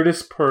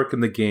weirdest perk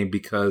in the game,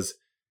 because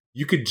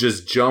you could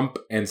just jump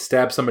and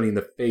stab somebody in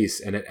the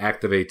face and it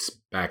activates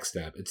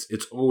Backstab.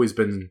 It's always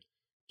been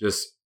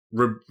just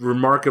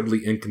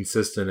remarkably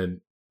inconsistent,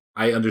 and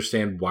I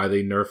understand why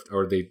they nerfed,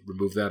 or they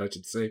removed that, I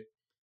should say.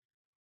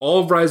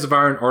 All Rise of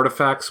Iron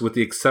artifacts, with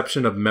the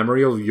exception of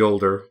Memory of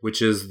Yolder,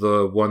 which is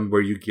the one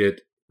where you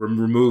get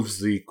removes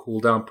the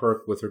cooldown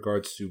perk with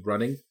regards to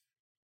running.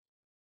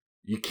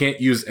 You can't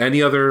use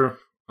any other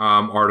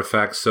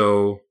artifacts,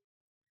 so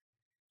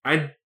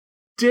I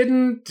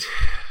didn't.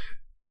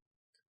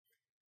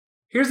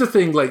 Here's the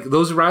thing, like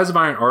those Rise of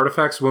Iron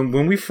artifacts,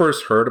 when we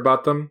first heard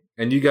about them,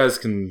 and you guys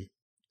can,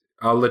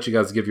 I'll let you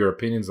guys give your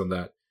opinions on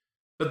that,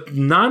 but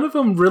none of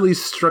them really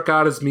struck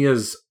out as me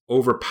as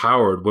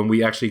overpowered when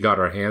we actually got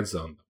our hands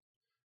on them.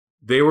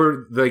 They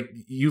were like,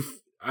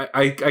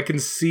 I can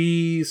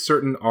see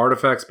certain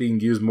artifacts being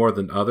used more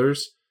than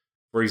others.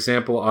 For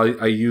example,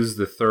 I use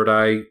the Third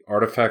Eye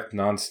artifact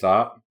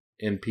nonstop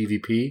in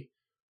PvP,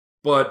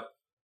 but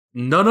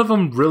none of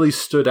them really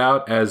stood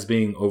out as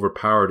being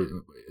overpowered.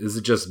 Is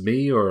it just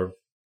me, or?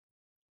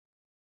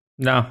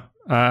 No,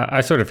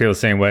 I sort of feel the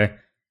same way.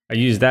 I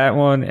used that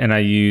one, and I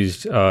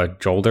used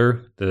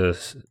Jolder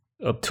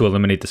to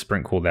eliminate the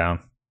sprint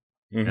cooldown.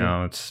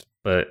 Mm-hmm.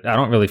 But I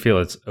don't really feel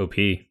it's OP,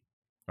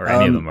 or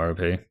any of them are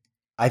OP.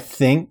 I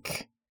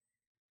think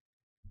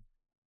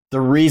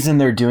the reason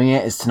they're doing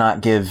it is to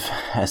not give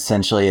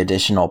essentially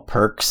additional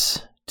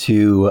perks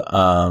to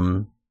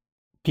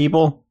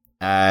people.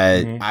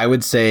 I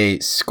would say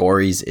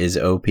Scories is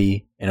OP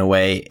in a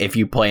way. If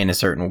you play in a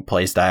certain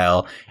play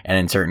style and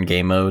in certain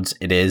game modes,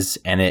 it is,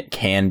 and it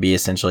can be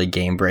essentially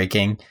game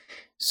breaking.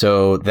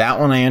 So that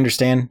one I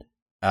understand.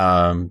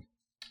 The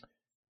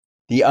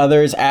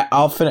others,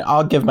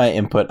 I'll give my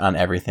input on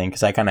everything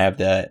because I kind of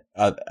have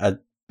a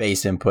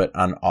base input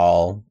on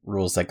all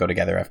rules that go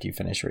together after you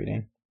finish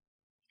reading.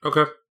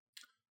 Okay.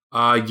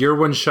 Year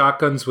 1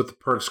 shotguns with the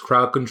perks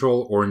crowd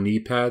control or knee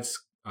pads.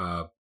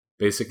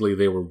 Basically,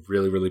 they were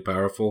really, really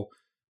powerful.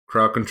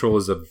 Crowd control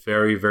is a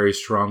very, very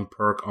strong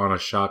perk on a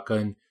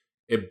shotgun.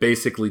 It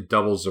basically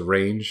doubles the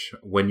range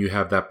when you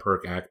have that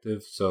perk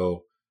active.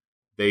 So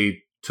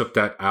they took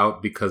that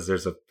out because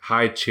there's a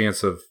high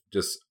chance of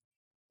just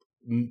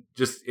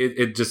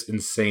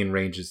insane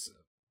ranges.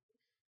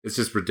 It's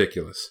just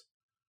ridiculous.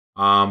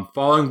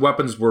 Following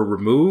weapons were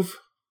Remove,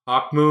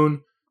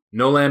 Hawkmoon,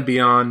 No Land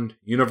Beyond,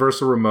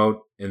 Universal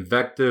Remote,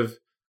 Invective,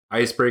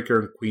 Icebreaker,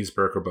 and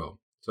Queensbreaker Bow.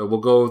 So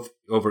we'll go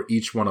over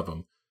each one of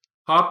them.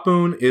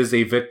 Hawkmoon is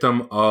a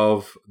victim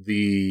of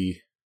the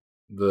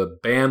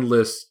ban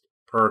list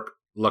perk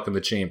Luck in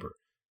the Chamber.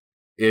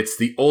 It's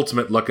the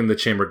ultimate Luck in the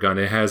Chamber gun.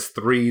 It has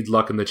 3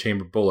 Luck in the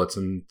Chamber bullets,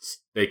 and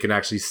they can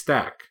actually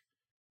stack.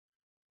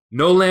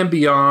 No Land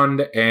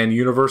Beyond and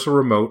Universal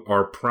Remote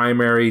are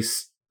primary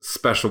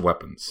special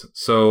weapons.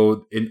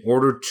 So in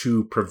order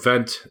to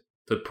prevent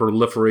the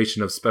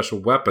proliferation of special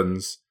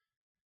weapons,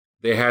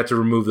 they had to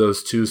remove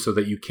those 2 so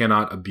that you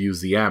cannot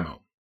abuse the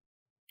ammo,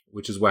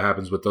 which is what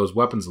happens with those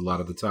weapons a lot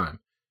of the time.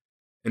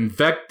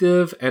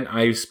 Invective and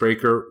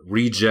Icebreaker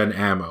regen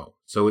ammo,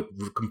 so it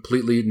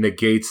completely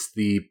negates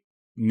the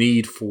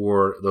need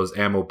for those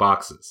ammo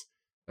boxes.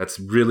 That's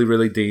really,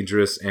 really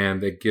dangerous,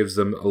 and it gives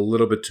them a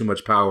little bit too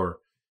much power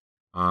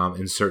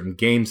in certain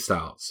game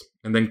styles.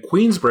 And then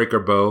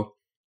Queensbreaker Bow.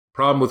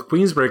 Problem with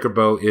Queensbreaker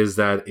Bow is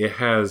that it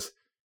has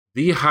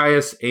the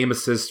highest aim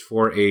assist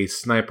for a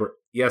sniper.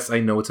 Yes, I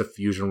know it's a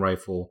fusion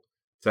rifle,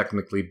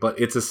 technically, but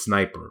it's a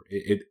sniper.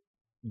 It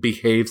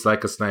behaves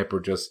like a sniper,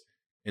 just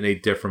in a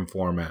different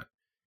format.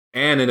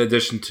 And in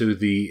addition to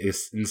the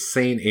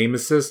insane aim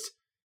assist,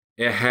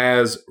 it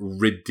has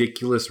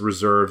ridiculous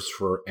reserves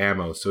for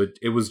ammo. So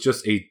it was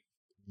just a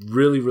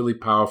really, really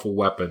powerful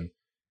weapon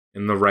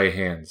in the right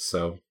hands.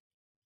 So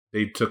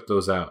they took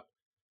those out.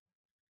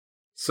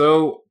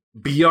 So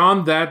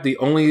beyond that, the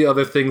only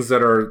other things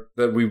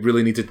that we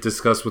really need to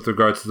discuss with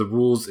regards to the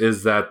rules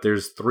is that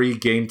there's 3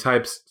 game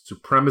types: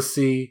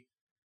 Supremacy.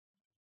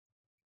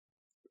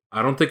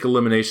 I don't think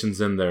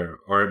Elimination's in there,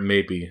 or it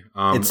may be.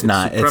 It's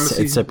not.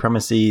 It's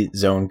Supremacy,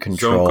 Zone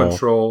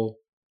Control,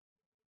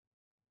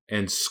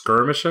 and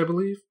Skirmish, I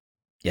believe.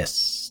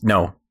 Yes.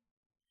 No,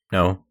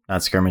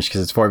 not Skirmish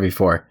because it's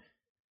 4v4.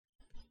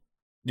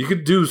 You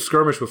could do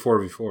Skirmish with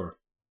 4v4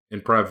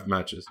 in private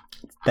matches.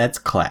 That's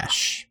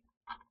Clash.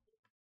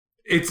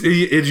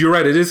 You're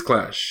right. It is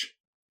Clash.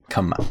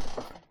 Come on,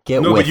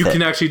 but you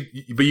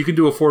can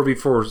do a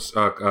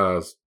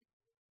 4v4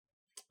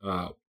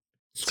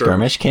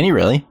 skirmish. Can you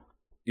really?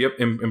 Yep,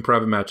 in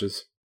private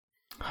matches.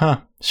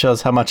 Huh.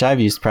 Shows how much I've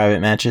used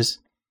private matches.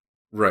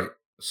 Right.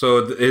 So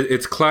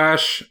it's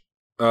Clash,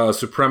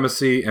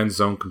 Supremacy, and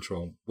Zone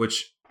Control.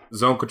 Which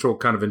Zone Control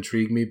kind of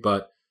intrigued me,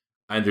 but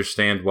I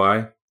understand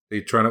why.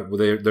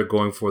 They're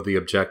going for the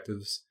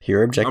objectives.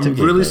 Pure objective.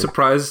 I'm really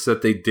surprised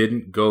that they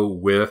didn't go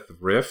with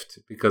Rift,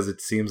 because it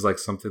seems like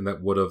something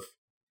that would have,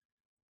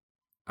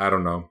 I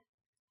don't know,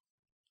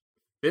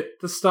 fit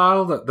the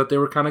style that they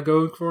were kind of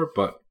going for.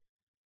 But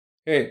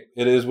hey,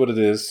 it is what it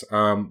is.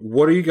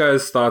 What are you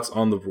guys' thoughts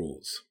on the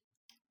rules?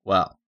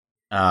 Well,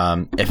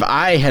 if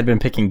I had been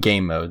picking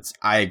game modes,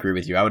 I agree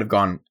with you. I would have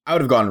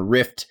gone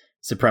Rift,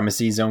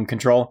 Supremacy, Zone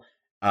Control.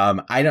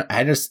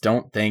 I just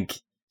don't think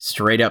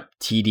straight up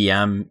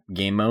TDM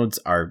game modes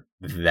are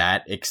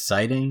that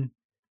exciting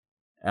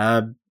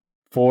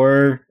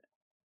for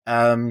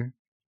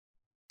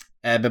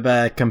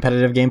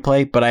competitive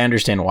gameplay, but I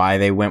understand why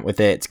they went with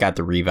it. It's got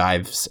the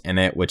revives in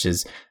it, which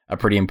is a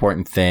pretty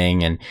important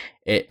thing, and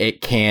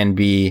it can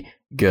be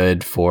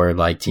good for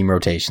like team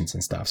rotations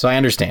and stuff. So I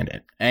understand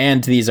it.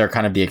 And these are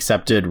kind of the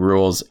accepted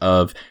rules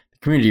of the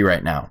community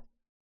right now.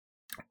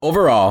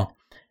 Overall,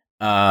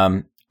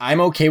 I'm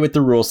okay with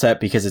the rule set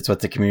because it's what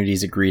the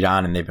community's agreed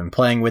on and they've been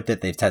playing with it.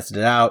 They've tested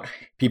it out.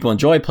 People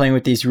enjoy playing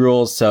with these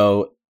rules.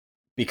 So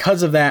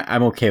because of that,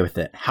 I'm okay with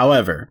it.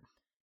 However,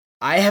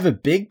 I have a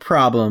big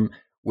problem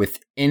with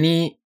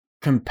any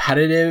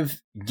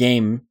competitive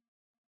game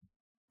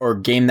or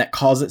game that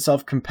calls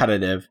itself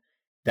competitive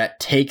that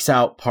takes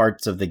out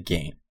parts of the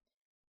game.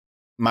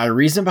 My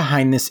reason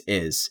behind this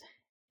is,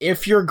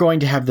 if you're going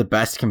to have the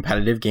best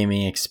competitive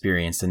gaming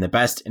experience and the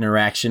best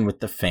interaction with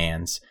the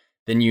fans,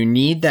 then you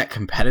need that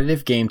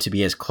competitive game to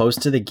be as close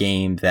to the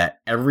game that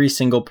every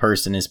single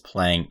person is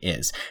playing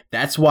is.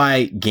 That's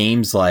why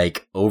games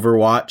like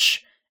Overwatch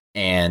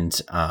and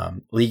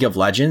League of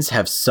Legends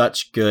have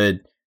such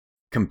good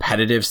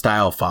competitive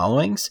style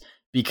followings,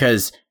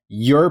 because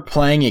you're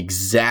playing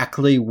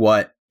exactly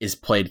what is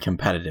played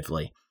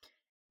competitively.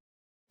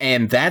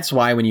 And that's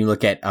why when you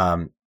look at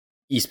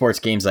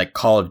esports games like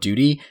Call of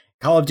Duty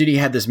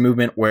had this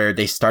movement where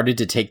they started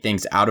to take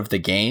things out of the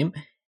game,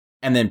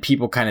 and then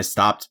people kind of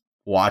stopped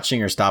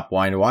watching or stopped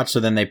wanting to watch. So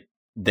then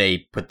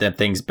they put the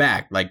things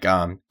back. Like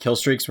kill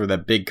streaks were the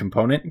big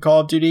component in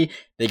Call of Duty.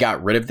 They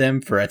got rid of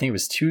them for, I think it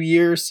was 2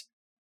 years.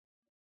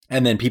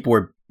 And then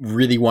people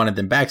really wanted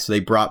them back. So they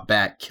brought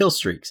back kill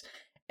streaks.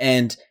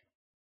 And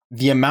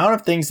the amount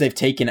of things they've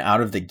taken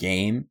out of the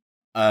game,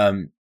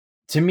 to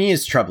me,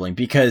 is troubling,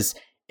 because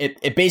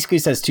it basically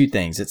says two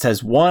things. It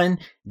says, one,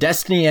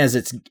 Destiny as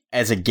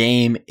a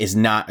game is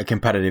not a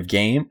competitive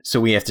game, so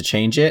we have to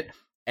change it.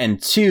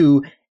 And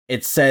two,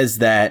 it says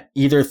that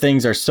either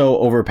things are so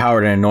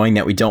overpowered and annoying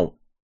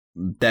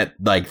that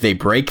they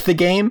break the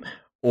game,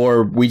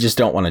 or we just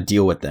don't want to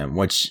deal with them,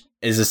 which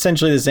is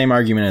essentially the same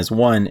argument as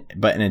one,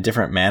 but in a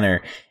different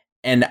manner.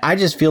 And I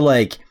just feel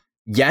like,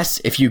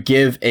 yes, if you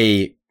give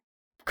a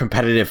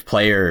competitive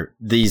player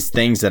these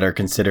things that are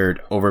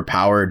considered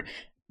overpowered,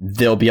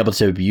 they'll be able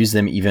to abuse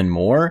them even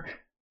more.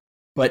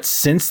 But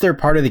since they're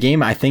part of the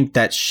game, I think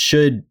that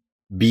should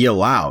be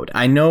allowed.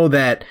 I know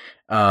that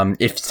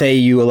if, say,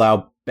 you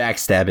allow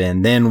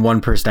backstabbing, then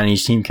one person on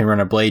each team can run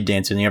a blade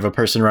dance, and you have a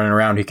person running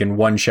around who can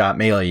one-shot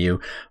melee you.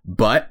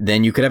 But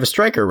then you could have a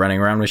striker running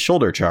around with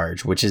shoulder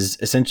charge, which is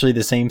essentially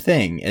the same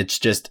thing. It's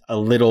just a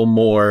little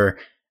more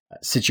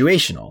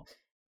situational.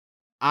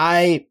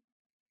 I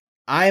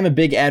am a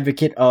big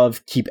advocate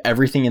of keep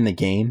everything in the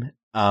game.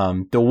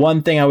 The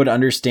one thing I would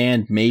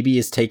understand maybe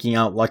is taking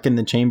out Luck in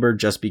the Chamber,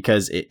 just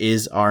because it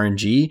is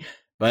RNG.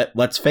 But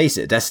let's face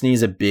it, Destiny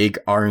is a big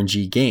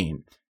RNG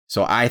game.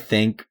 So I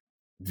think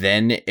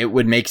then it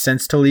would make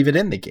sense to leave it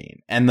in the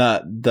game. And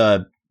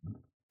the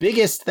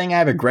biggest thing I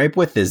have a gripe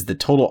with is the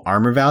total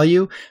armor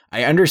value.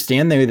 I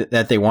understand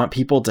that they want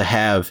people to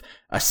have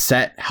a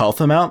set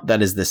health amount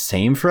that is the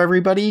same for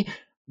everybody,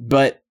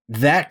 but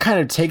that kind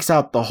of takes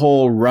out the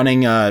whole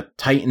running a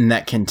Titan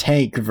that can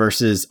tank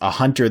versus a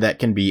Hunter that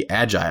can be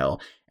agile.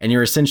 And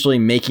you're essentially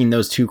making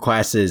those two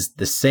classes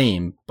the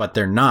same, but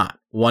they're not.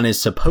 One is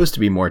supposed to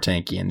be more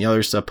tanky and the other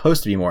is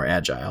supposed to be more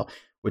agile,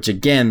 which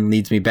again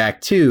leads me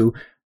back to,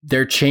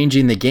 they're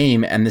changing the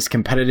game, and this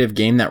competitive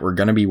game that we're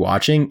going to be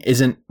watching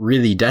isn't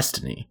really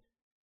Destiny.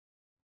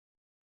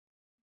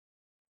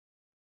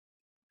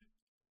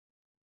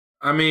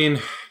 I mean,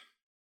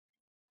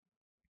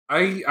 I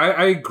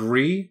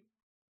agree.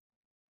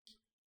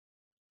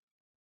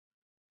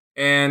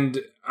 And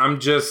I'm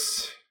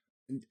just...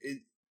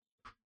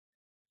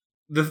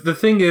 The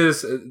thing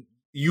is,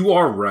 you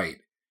are right.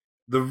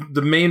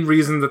 The main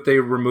reason that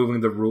they're removing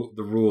the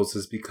rules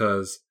is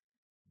because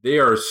they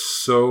are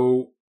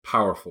so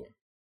powerful.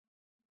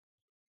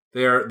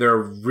 They're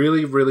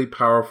really, really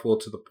powerful,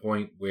 to the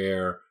point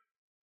where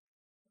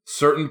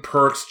certain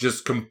perks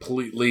just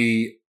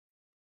completely...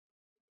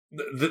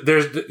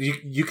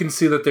 You can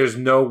see that there's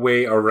no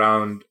way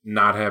around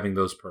not having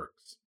those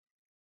perks.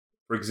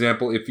 For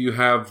example, if you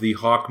have the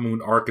Hawkmoon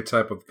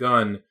archetype of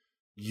gun,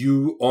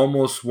 you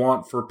almost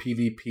want for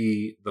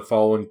PvP the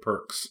following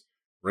perks: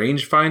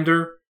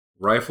 Rangefinder,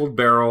 Rifled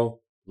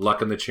Barrel,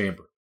 Luck in the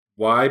Chamber.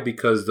 Why?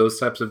 Because those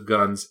types of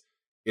guns,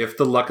 if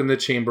the Luck in the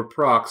Chamber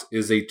procs,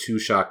 is a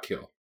 2-shot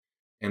kill.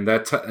 And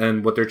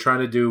and what they're trying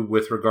to do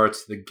with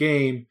regards to the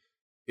game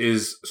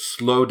is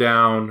slow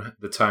down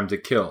the time to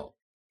kill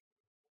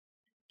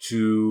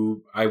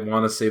to, I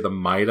want to say, the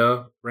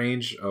Mida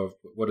range of,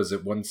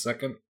 1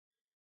 second?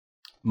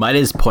 Mida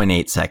is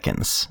 0.8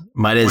 seconds.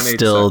 Mida is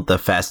still the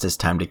fastest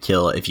time to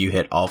kill if you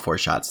hit all 4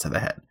 shots to the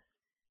head.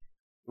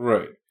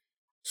 Right.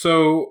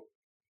 So,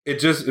 it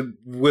just,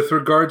 with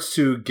regards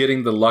to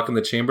getting the Luck in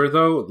the Chamber,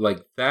 though,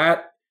 like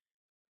that,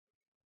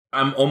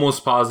 I'm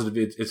almost positive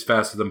it's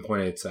faster than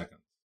 0.8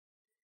 seconds.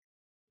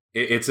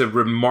 It's a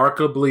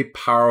remarkably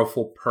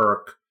powerful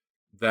perk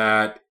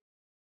that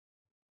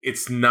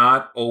it's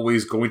not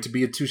always going to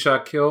be a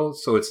 2-shot kill,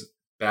 so it's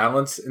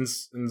balanced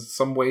in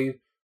some way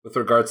with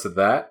regards to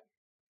that.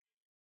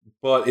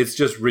 But it's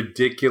just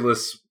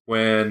ridiculous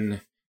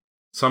when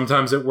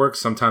sometimes it works,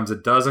 sometimes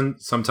it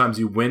doesn't. Sometimes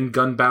you win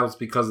gun battles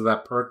because of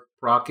that perk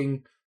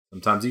proccing,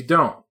 sometimes you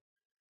don't.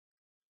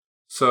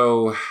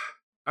 So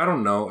I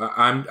don't know.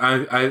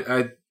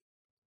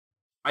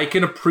 I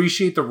can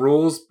appreciate the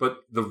rules,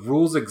 but the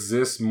rules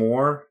exist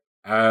more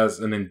as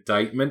an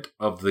indictment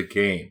of the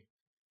game.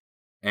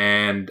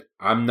 And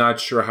I'm not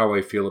sure how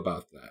I feel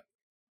about that.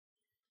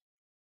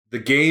 The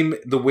game,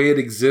 the way it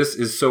exists,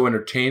 is so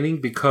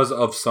entertaining because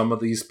of some of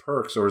these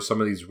perks or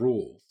some of these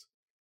rules.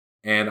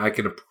 And I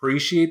can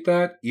appreciate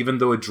that, even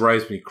though it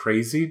drives me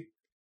crazy.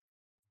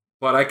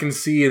 But I can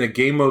see in a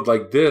game mode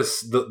like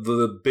this,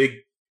 the big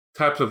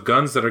types of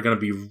guns that are going to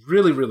be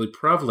really, really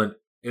prevalent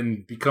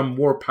and become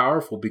more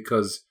powerful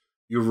because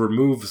you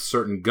remove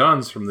certain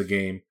guns from the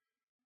game.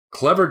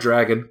 Clever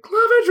Dragon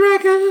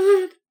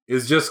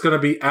is just going to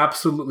be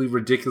absolutely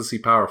ridiculously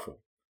powerful.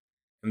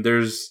 And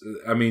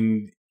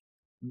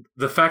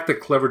the fact that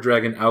Clever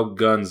Dragon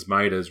outguns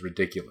Mida is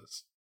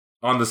ridiculous.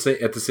 At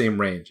the same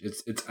range,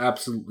 it's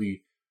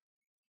absolutely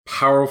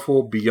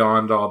powerful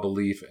beyond all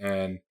belief.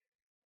 And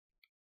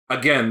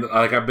again,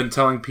 like I've been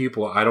telling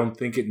people, I don't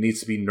think it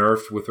needs to be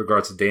nerfed with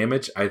regards to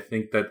damage. I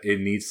think that it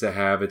needs to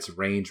have its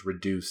range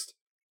reduced.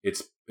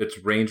 Its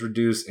range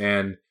reduced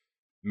and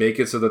make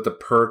it so that the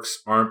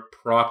perks aren't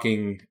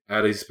proccing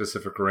at a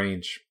specific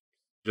range.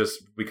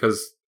 Just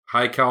because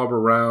high caliber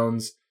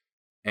rounds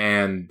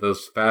and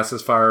those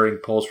fastest firing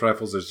pulse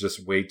rifles is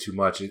just way too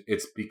much.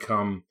 It's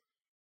become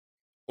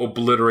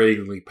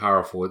obliteratingly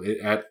powerful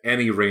at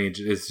any range.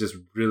 It's just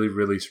really,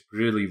 really,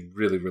 really,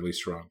 really, really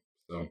strong.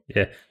 So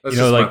yeah, that's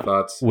just my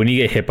thoughts. When you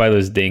get hit by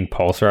those dang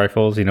pulse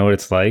rifles, you know what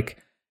it's like?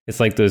 It's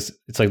like those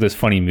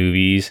funny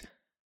movies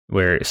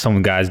where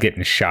some guy's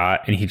getting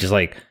shot and he just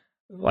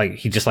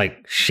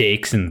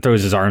shakes and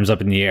throws his arms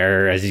up in the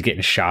air as he's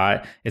getting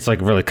shot. It's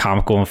like really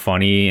comical and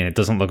funny, and it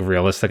doesn't look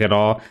realistic at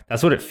all.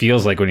 That's what it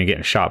feels like when you're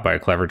getting shot by a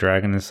Clever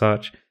Dragon and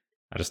such.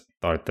 I just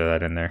thought I'd throw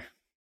that in there.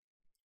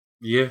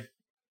 Yeah.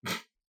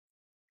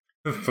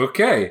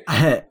 Okay.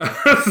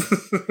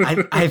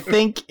 I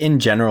think in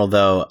general,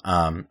 though,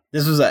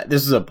 this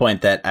was a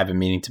point that I've been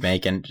meaning to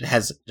make and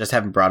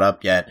haven't brought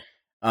up yet.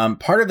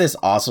 Part of this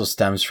also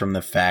stems from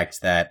the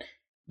fact that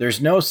there's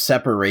no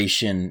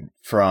separation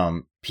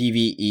from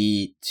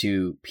PvE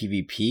to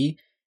PvP.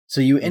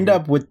 So you end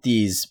up with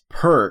these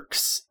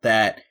perks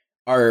that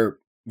are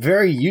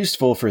very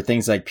useful for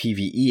things like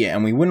PvE,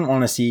 and we wouldn't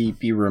want to see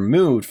be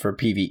removed for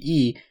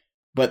PvE,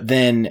 but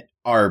then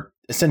are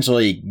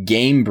essentially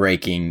game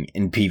breaking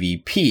in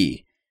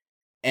PvP.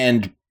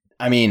 And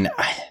I mean,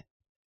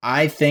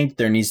 I think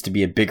there needs to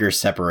be a bigger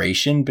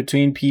separation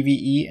between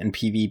PvE and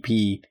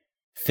PvP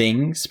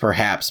things,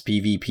 perhaps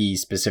PvP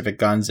specific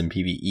guns and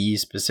PvE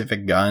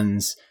specific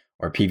guns,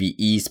 or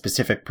PvE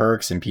specific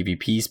perks and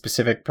PvP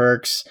specific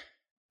perks.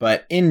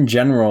 But in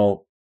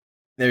general,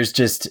 there's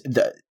just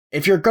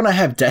if you're going to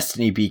have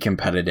Destiny be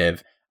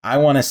competitive, I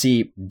want to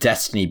see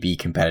Destiny be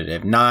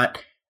competitive,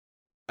 not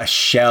a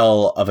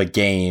shell of a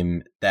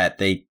game that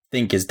they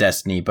think is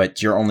Destiny,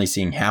 but you're only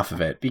seeing half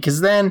of it.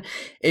 Because then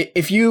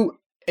if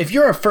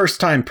you're a first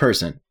time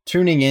person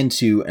tuning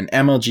into an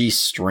MLG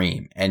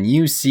stream and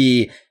you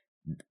see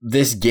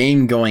this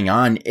game going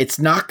on, it's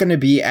not going to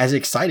be as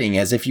exciting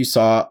as if you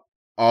saw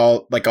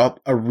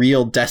a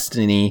real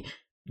Destiny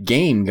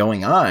game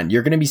going on.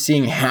 You're going to be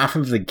seeing half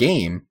of the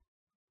game.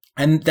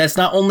 And that's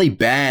not only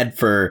bad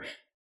for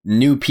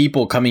new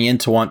people coming in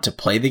to want to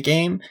play the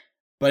game,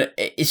 but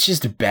it's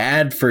just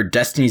bad for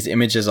Destiny's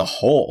image as a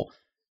whole.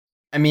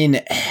 I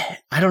mean,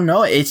 I don't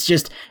know. It's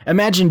just,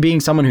 imagine being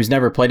someone who's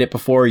never played it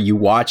before. You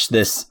watch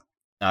this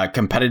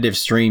competitive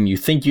stream, you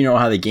think you know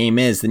how the game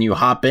is, then you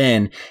hop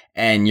in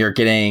and you're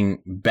getting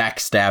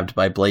backstabbed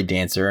by Blade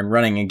Dancer and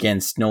running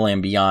against No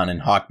Land Beyond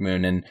and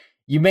Hawkmoon, and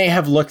you may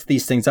have looked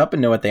these things up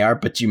and know what they are,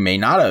 but you may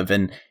not have,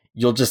 and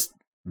you'll just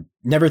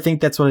never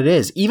think that's what it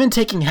is. Even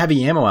taking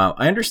heavy ammo out,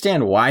 I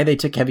understand why they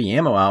took heavy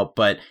ammo out,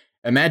 but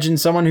imagine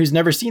someone who's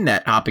never seen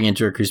that hopping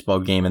into a Crucible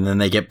game and then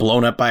they get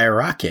blown up by a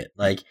rocket.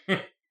 Like,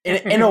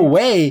 in a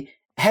way,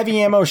 heavy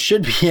ammo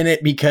should be in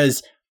it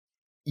because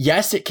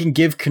yes, it can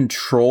give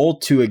control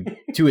to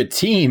a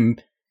team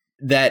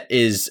that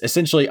is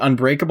essentially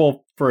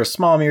unbreakable for a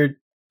small mere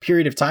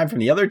period of time from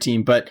the other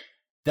team, but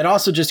that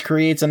also just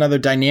creates another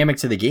dynamic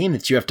to the game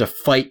that you have to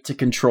fight to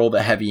control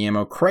the heavy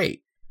ammo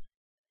crate.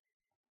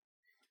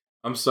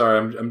 I'm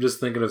sorry, I'm just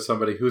thinking of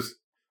somebody who's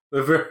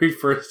the very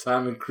first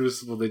time in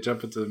Crucible they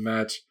jump into the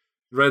match,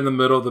 right in the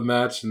middle of the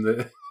match, and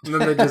then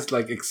they just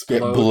like explode.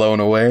 Get blown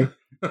away.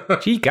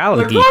 Gee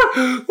golly, gee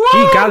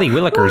golly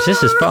willikers,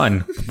 this is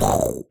fun.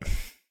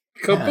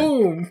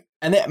 Kaboom! Yeah.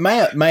 And then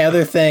my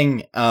other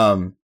thing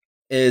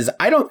is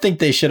I don't think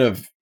they should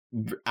have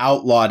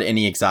outlawed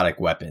any exotic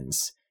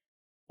weapons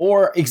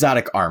or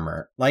exotic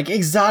armor. Like,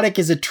 exotic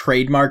is a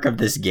trademark of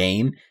this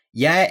game.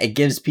 Yeah, it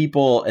gives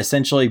people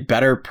essentially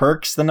better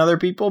perks than other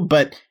people,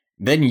 but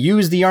then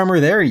use the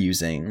armor they're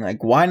using.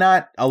 Like, why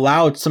not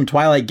allow some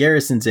Twilight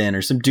Garrisons in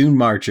or some Dune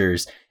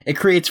Marchers? It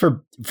creates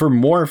for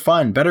more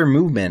fun, better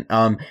movement.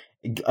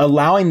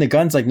 Allowing the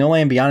guns like No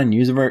Land Beyond and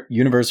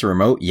Universal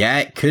Remote, yeah,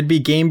 it could be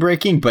game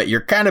breaking, but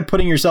you're kind of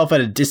putting yourself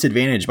at a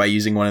disadvantage by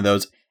using one of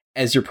those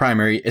as your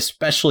primary,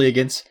 especially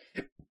against,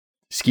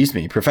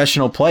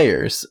 professional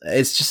players.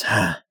 It's just,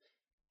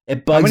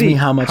 it bugs me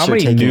how much they're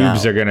taking out. How many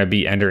noobs are going to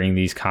be entering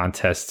these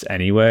contests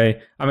anyway?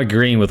 I'm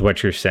agreeing with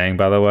what you're saying,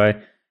 by the way.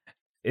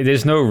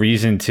 There's no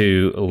reason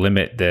to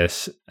limit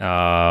this,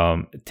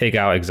 take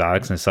out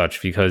exotics and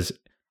such, because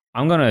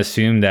I'm going to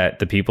assume that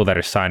the people that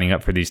are signing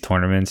up for these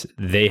tournaments,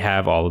 they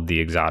have all of the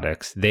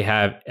exotics. They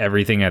have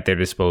everything at their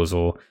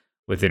disposal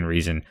within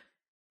reason.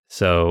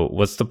 So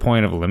what's the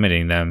point of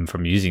limiting them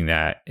from using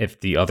that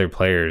if the other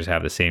players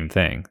have the same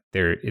thing?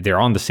 They're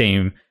on the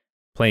same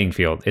playing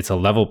field. It's a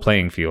level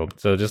playing field.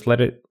 So just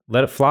let it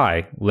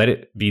fly. Let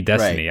it be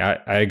Destiny. Right.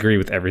 I agree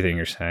with everything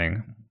you're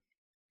saying.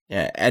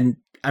 Yeah, and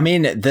I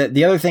mean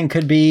the other thing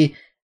could be,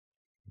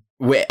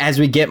 as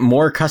we get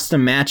more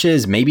custom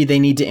matches, maybe they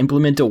need to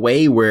implement a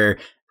way where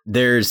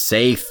there's,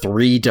 say,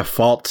 3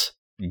 default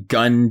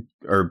gun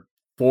or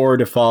 4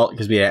 default,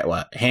 because we had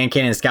hand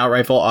cannon, scout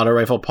rifle, auto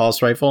rifle,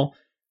 pulse rifle.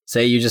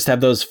 Say you just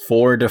have those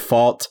 4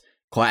 default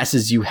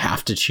classes you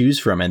have to choose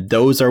from, and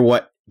those are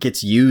what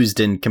gets used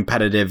in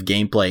competitive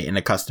gameplay in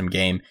a custom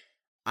game.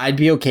 I'd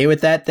be okay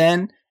with that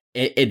then.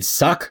 It'd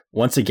suck,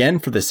 once again,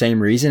 for the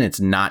same reason. It's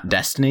not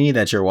Destiny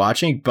that you're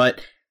watching, but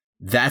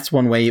that's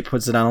one way it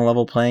puts it on a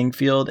level playing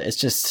field. It's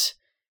just,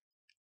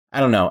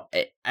 I don't know.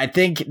 I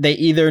think they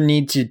either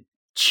need to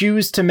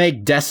choose to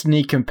make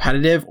Destiny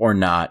competitive or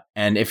not.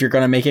 And if you're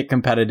going to make it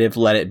competitive,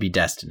 let it be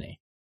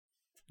Destiny.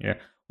 Yeah.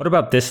 What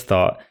about this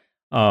thought?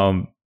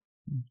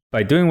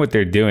 By doing what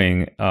they're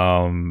doing,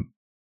 are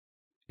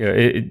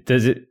they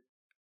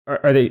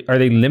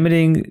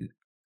limiting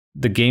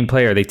the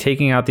gameplay? Are they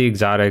taking out the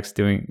exotics,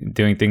 doing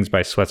things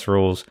by Sweat's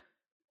rules,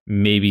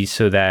 maybe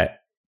so that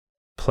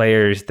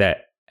players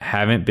that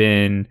haven't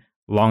been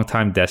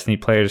longtime Destiny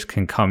players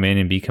can come in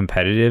and be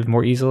competitive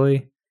more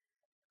easily?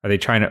 Are they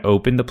trying to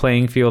open the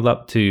playing field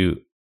up to,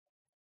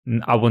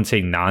 I wouldn't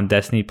say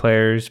non-Destiny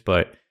players,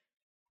 but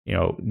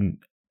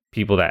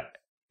people that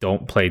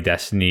don't play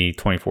Destiny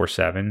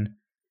 24/7?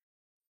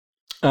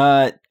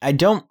 I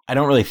don't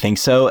really think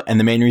so. And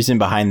the main reason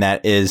behind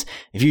that is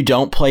if you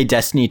don't play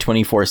Destiny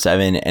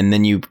 24/7 and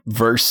then you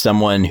verse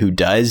someone who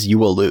does, you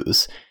will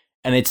lose.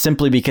 And it's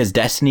simply because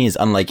Destiny is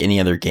unlike any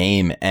other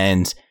game.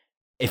 And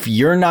if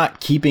you're not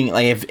keeping,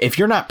 like, if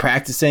you're not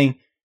practicing,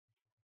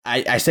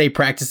 I say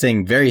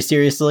practicing very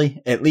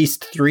seriously, at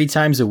least 3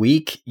 times a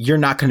week, you're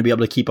not going to be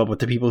able to keep up with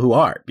the people who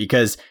are,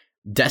 because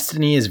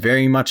Destiny is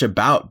very much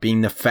about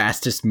being the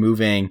fastest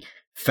moving,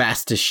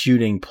 fastest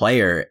shooting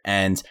player.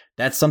 And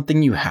that's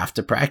something you have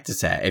to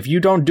practice at. If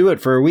you don't do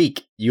it for a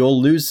week, you'll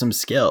lose some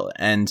skill.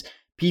 And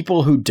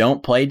people who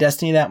don't play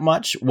Destiny that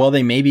much, while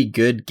they may be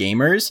good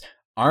gamers,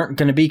 aren't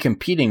going to be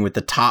competing with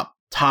the top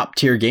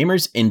tier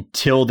gamers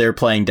until they're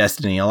playing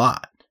Destiny a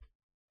lot.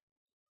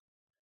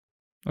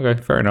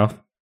 Okay, fair enough.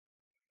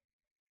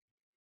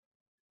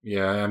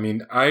 Yeah, I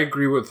mean, I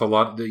agree with a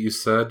lot that you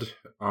said,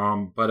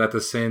 but at the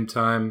same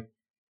time,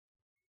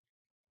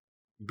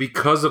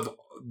 because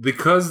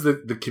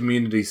the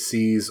community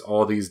sees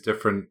all these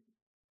different,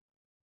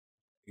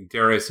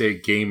 dare I say,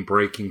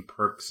 game-breaking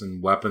perks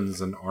and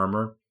weapons and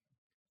armor,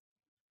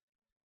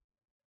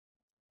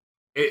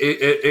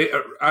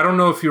 I don't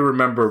know if you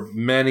remember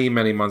many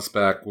months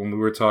back when we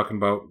were talking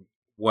about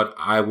what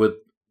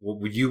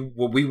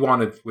we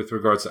wanted with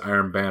regards to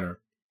Iron Banner,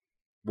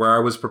 where I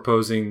was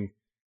proposing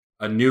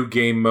a new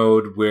game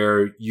mode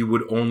where you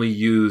would only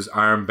use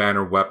Iron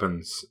Banner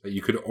weapons.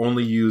 You could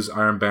only use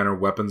Iron Banner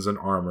weapons and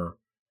armor.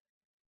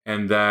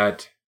 And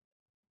that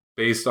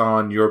based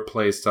on your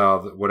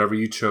playstyle, whatever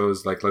you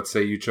chose, like let's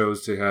say you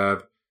chose to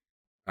have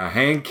a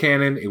hand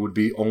cannon, it would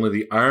be only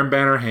the Iron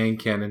Banner hand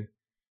cannon.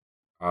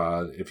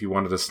 If you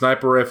wanted a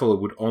sniper rifle,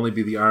 it would only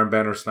be the Iron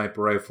Banner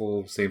sniper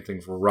rifle. Same thing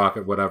for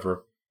rocket,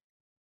 whatever.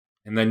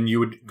 And then you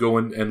would go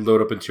in and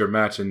load up into your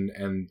match.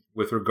 And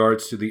with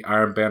regards to the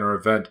Iron Banner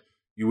event,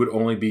 you would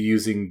only be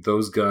using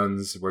those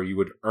guns where you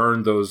would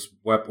earn those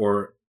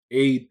or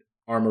a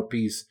armor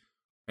piece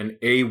and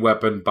a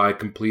weapon by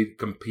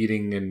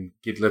competing and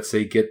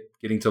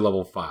getting to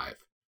level 5.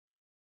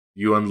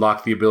 You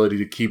unlock the ability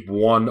to keep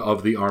one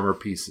of the armor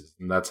pieces,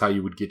 and that's how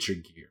you would get your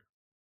gear.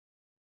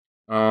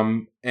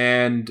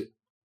 And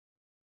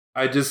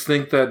I just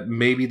think that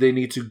maybe they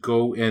need to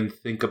go and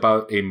think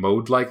about a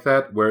mode like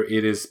that where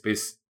it is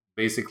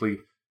basically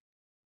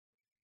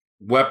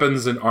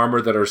weapons and armor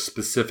that are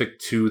specific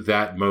to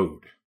that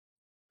mode.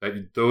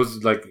 That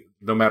those, like,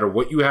 no matter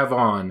what you have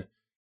on,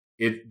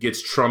 it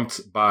gets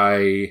trumped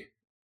by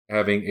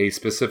having a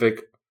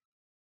specific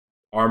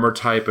armor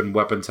type and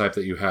weapon type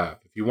that you have.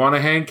 If you want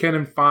a hand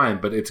cannon, fine,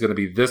 but it's going to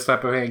be this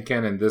type of hand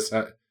cannon, this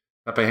type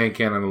of hand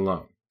cannon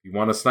alone. If you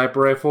want a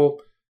sniper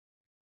rifle,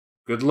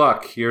 good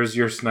luck. Here's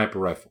your sniper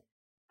rifle.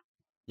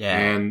 Yeah.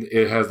 And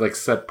it has like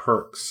set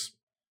perks.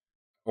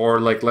 Or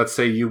like, let's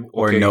say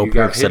or no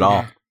perks at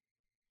all.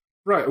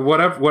 Right,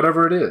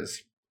 whatever it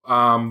is.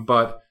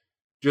 But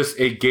just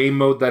a game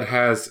mode that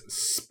has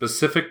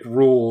specific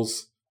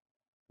rules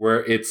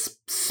where it's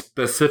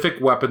specific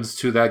weapons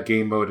to that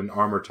game mode and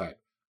armor type.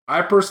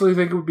 I personally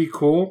think it would be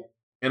cool,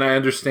 and I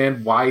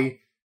understand why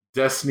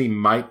Destiny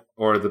might,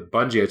 or the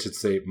Bungie, I should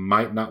say,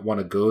 might not want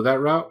to go that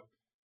route.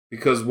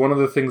 Because one of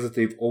the things that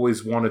they've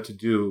always wanted to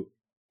do,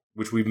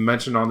 which we've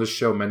mentioned on this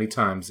show many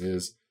times,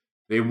 is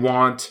they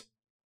want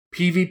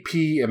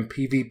PvP and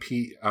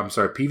PvE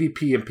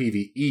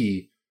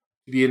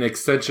to be an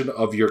extension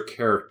of your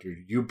character.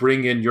 You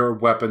bring in your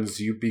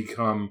weapons, you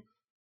become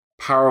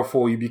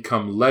powerful, you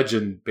become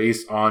legend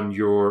based on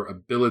your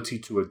ability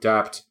to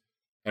adapt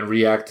and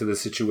react to the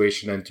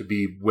situation and to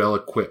be well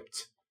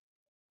equipped.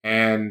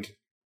 And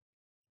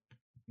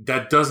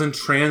that doesn't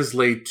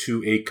translate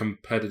to a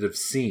competitive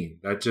scene.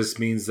 That just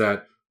means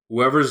that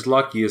whoever's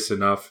luckiest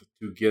enough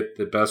to get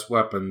the best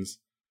weapons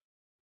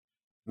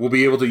will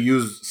be able to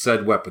use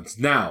said weapons.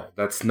 Now,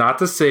 that's not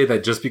to say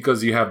that just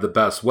because you have the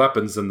best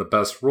weapons and the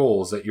best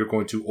rolls that you're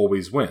going to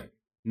always win.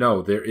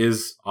 No, there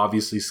is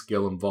obviously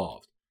skill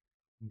involved.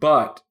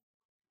 But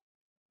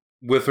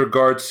with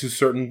regards to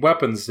certain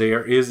weapons,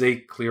 there is a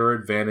clear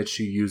advantage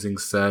to using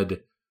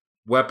said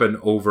weapon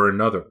over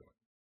another one.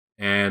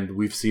 And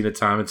we've seen it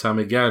time and time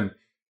again.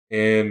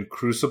 In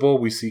Crucible,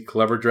 we see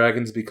Clever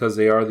Dragons because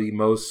they are the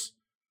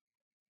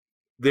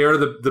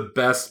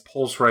best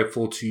pulse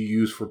rifle to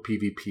use for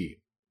PvP.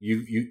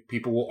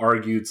 People will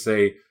argue and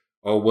say,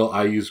 oh, well,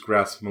 I use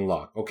Grasp and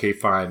Lock. Okay,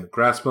 fine.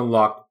 Grasp and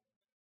Lock,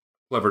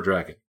 Clever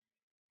Dragon.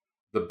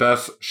 The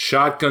best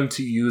shotgun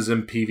to use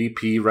in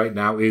PvP right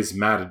now is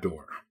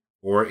Matador,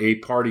 or a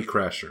Party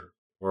Crasher,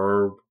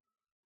 or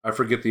I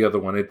forget the other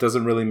one. It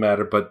doesn't really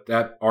matter, but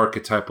that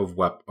archetype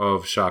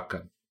of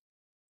shotgun.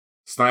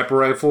 Sniper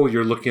rifle,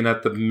 you're looking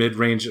at the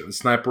mid-range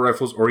sniper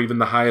rifles, or even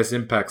the highest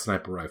impact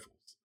sniper rifles.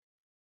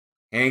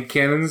 Hand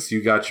cannons,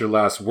 you got your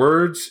Last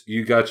Words,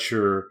 you got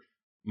your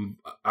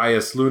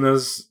IS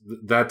Lunas,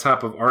 that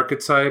type of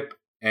archetype,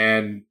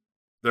 and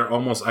they're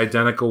almost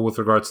identical with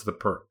regards to the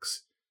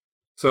perks.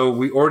 So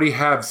we already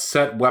have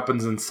set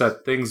weapons and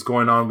set things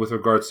going on with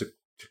regards to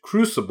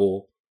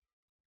Crucible,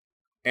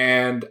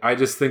 and I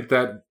just think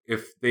that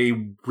if they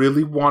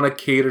really want to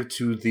cater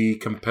to the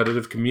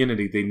competitive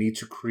community, they need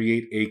to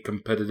create a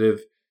competitive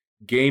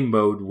game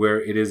mode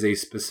where it is a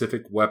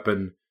specific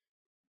weapon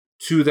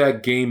to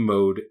that game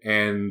mode,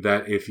 and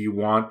that if you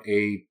want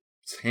a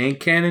hand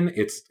cannon,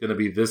 it's going to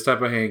be this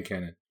type of hand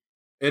cannon.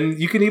 And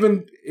you can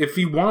even, if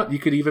you want, you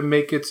could even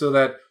make it so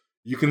that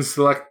you can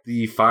select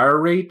the fire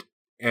rate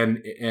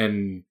and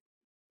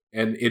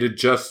it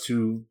adjusts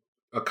to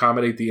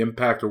accommodate the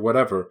impact or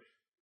whatever.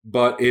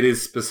 But it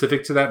is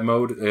specific to that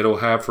mode. It'll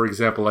have, for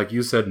example, like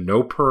you said,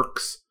 no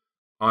perks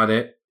on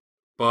it,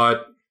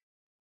 but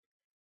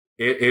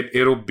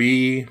it'll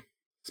be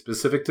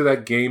specific to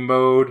that game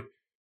mode,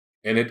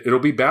 and it'll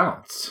be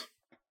balanced.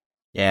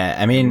 Yeah,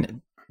 I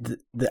mean,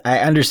 I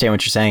understand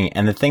what you're saying,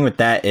 and the thing with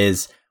that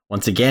is,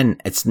 once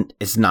again,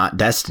 it's not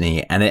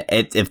Destiny, and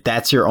if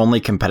that's your only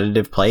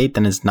competitive play,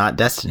 then it's not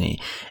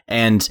Destiny.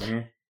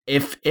 And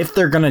if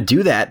they're gonna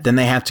do that, then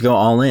they have to go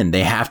all in.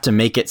 They have to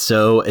make it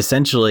so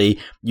essentially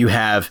you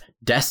have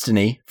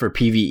Destiny for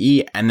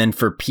PvE, and then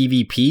for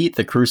PvP,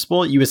 the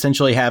Crucible, you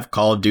essentially have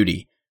Call of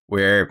Duty,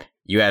 where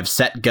you have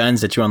set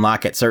guns that you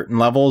unlock at certain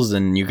levels,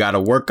 and you got to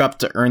work up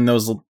to earn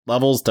those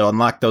levels to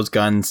unlock those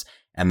guns,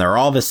 and they're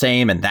all the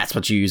same, and that's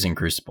what you use in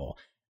Crucible.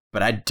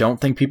 But I don't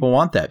think people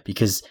want that,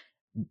 because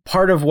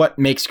part of what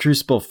makes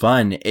Crucible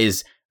fun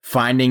is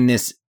finding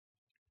this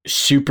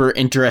super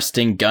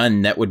interesting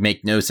gun that would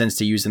make no sense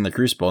to use in the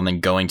Crucible and then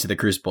going to the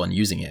Crucible and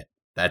using it.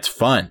 That's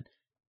fun.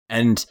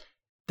 And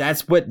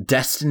that's what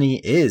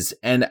Destiny is.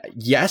 And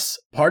yes,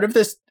 part of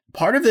this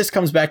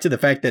comes back to the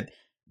fact that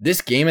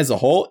this game as a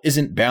whole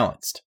isn't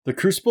balanced. The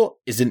Crucible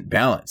isn't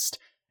balanced.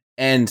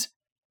 And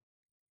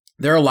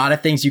there are a lot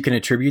of things you can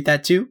attribute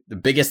that to. The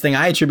biggest thing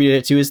I attribute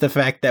it to is the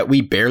fact that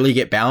we barely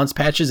get balance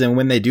patches, and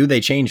when they do,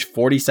 they change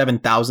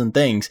 47,000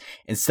 things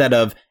instead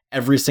of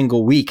every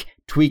single week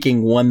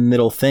tweaking one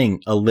little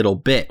thing a little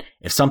bit.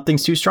 If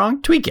something's too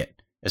strong, tweak it.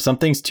 If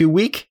something's too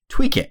weak,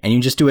 tweak it. And you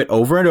just do it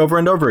over and over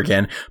and over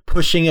again,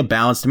 pushing a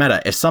balanced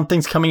meta. If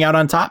something's coming out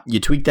on top,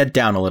 you tweak that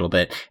down a little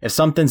bit. If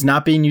something's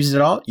not being used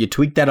at all, you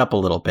tweak that up a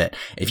little bit.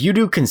 If you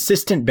do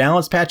consistent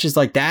balance patches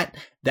like that,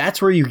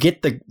 that's where you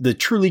get the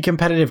truly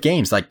competitive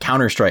games like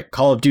Counter-Strike,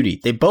 Call of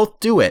Duty. They both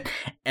do it.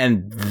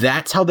 And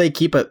that's how they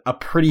keep a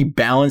pretty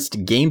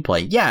balanced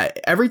gameplay. Yeah,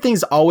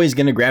 everything's always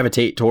going to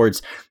gravitate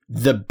towards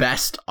the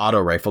best auto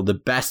rifle, the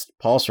best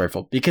pulse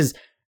rifle, because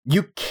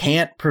you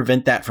can't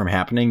prevent that from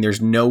happening.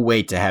 There's no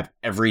way to have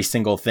every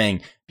single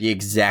thing be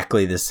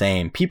exactly the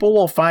same. People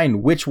will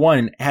find which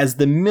one has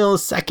the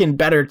millisecond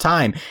better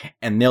time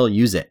and they'll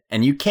use it.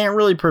 And you can't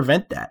really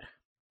prevent that.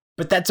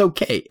 But that's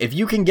okay. If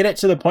you can get it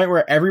to the point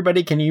where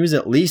everybody can use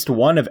at least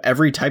one of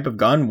every type of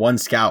gun, one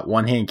scout,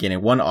 one hand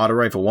cannon, one auto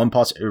rifle, one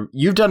pulse,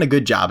 you've done a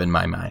good job in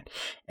my mind.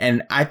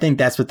 And I think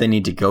that's what they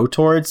need to go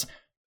towards.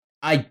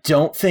 I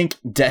don't think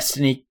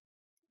Destiny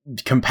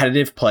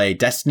competitive play,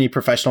 Destiny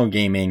professional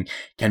gaming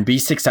can be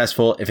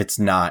successful if it's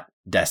not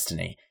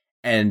Destiny.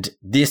 And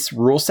this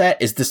rule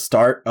set is the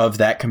start of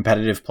that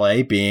competitive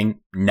play being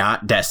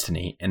not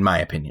Destiny, in my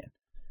opinion.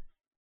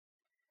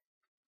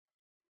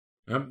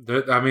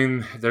 Yep, I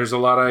mean, there's a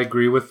lot I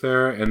agree with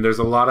there, and there's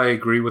a lot I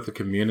agree with the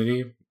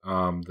community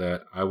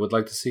that I would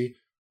like to see.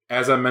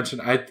 As I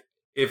mentioned,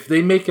 if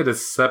they make it a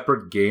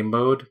separate game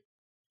mode,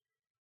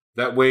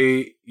 that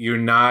way you're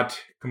not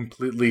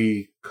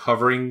completely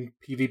covering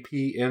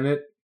PvP in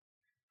it,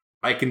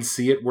 I can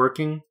see it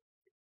working.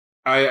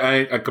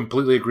 I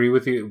completely agree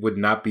with you. It would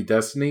not be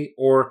Destiny,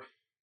 or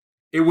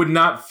it would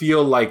not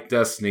feel like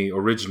Destiny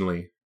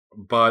originally.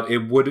 but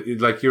it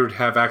would like you'd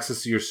have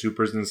access to your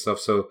supers and stuff.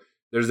 So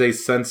there's a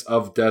sense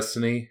of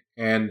Destiny,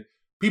 and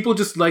people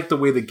just like the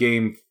way the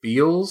game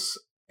feels.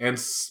 And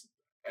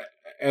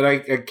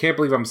I can't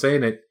believe I'm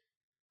saying it.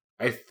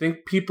 I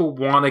think people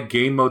want a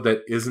game mode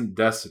that isn't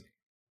Destiny,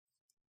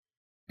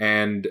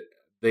 and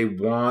they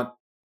want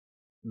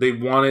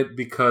it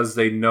because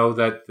they know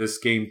that this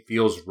game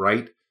feels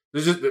right.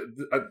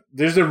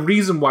 There's a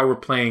reason why we're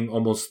playing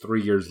almost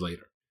 3 years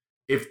later.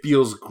 It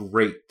feels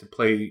great to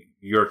play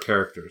your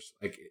characters.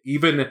 Like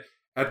even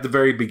at the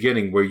very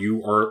beginning where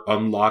you are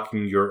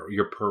unlocking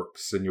your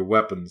perks and your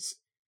weapons,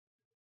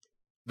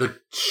 the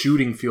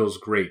shooting feels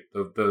great.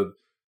 The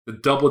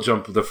double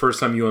jump, the first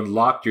time you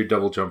unlock your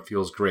double jump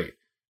feels great.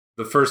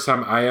 The first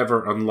time I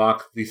ever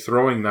unlocked the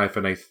throwing knife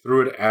and I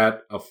threw it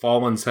at a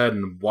fallen's head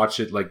and watched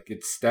it like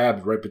get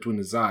stabbed right between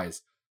his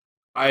eyes,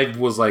 I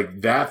was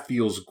like, that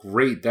feels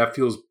great. That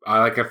feels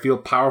I feel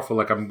powerful.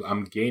 Like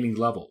I'm gaining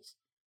levels.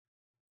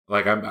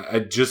 Like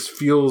it just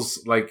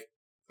feels like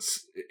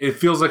it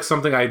feels like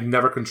something I've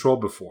never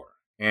controlled before,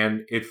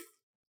 and it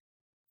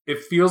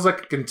feels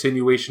like a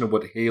continuation of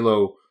what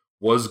Halo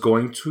was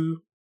going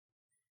to.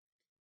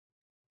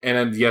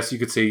 And yes, you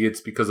could say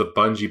it's because of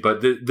Bungie,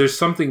 but there's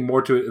something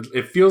more to it.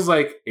 It feels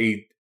like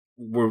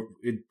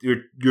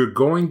you're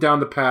going down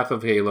the path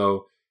of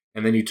Halo,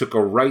 and then you took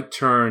a right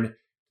turn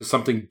to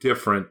something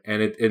different,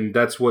 and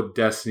that's what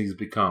Destiny's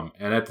become.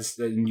 And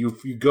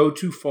if you go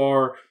too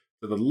far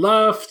to the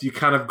left, you're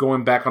kind of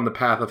going back on the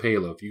path of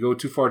Halo. If you go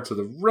too far to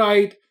the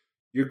right,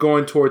 you're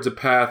going towards a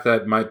path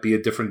that might be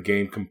a different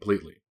game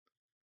completely.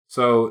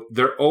 So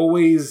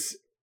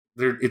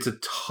it's a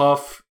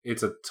tough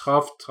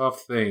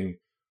thing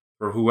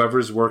for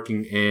whoever's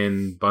working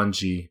at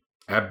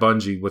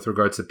Bungie with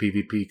regards to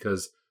PvP,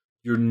 because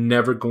you're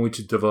never going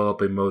to develop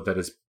a mode that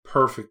is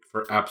perfect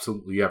for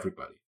absolutely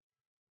everybody.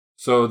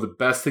 So the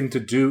best thing to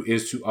do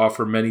is to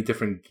offer many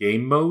different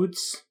game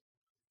modes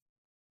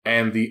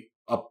and the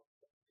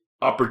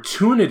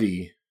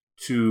opportunity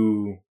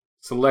to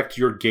select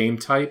your game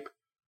type.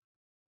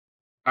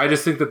 I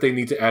just think that they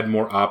need to add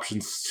more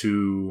options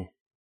to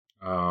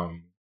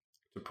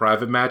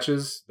private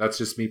matches. That's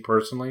just me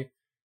personally.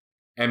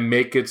 And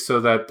make it so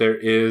that there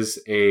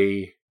is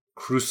a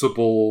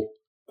Crucible,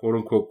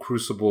 quote-unquote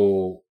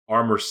Crucible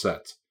armor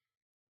set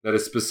that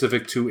is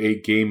specific to a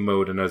game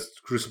mode, and a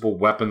Crucible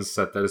weapons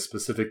set that is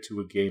specific to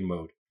a game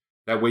mode.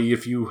 That way,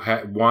 if you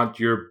want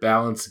your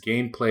balanced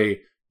gameplay,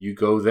 you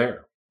go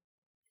there.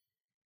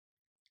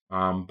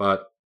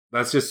 But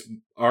that's just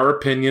our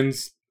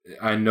opinions.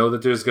 I know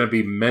that there's going to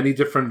be many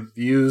different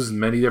views,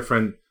 many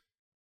different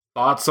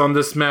thoughts on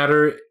this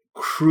matter.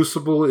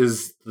 Crucible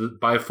is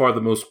by far the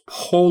most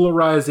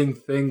polarizing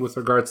thing with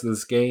regards to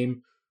this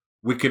game.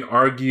 We can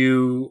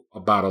argue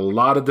about a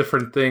lot of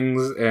different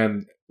things,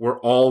 and we're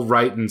all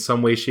right in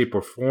some way, shape,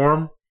 or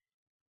form.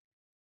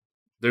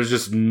 There's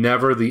just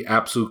never the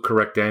absolute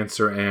correct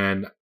answer,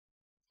 and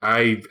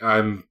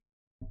I'm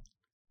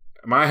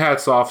my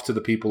hat's off to the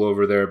people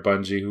over there at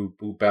Bungie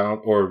who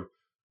balance or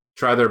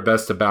try their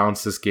best to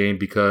balance this game,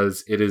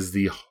 because it is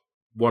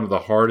one of the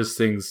hardest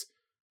things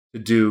to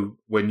do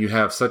when you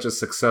have such a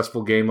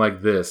successful game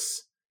like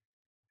this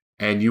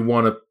and you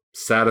want to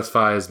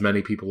satisfy as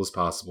many people as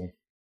possible.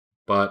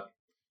 But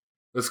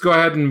let's go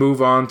ahead and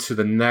move on to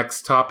the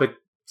next topic.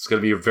 It's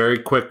going to be a very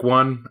quick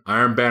one.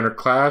 Iron Banner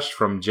Clash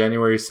from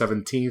January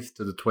 17th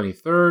to the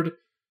 23rd.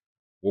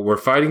 What we're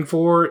fighting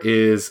for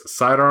is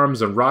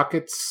sidearms and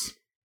rockets.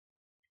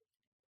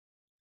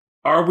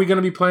 Are we going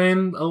to be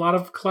playing a lot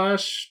of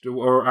Clash?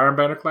 Or Iron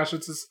Banner Clash,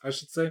 I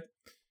should say?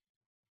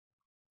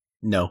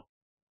 No.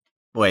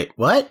 Wait,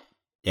 what?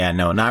 Yeah,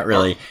 no, not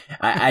really.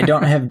 I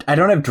don't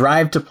have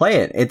drive to play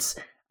it.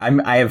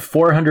 I have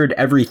 400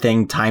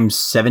 everything times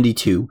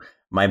 72.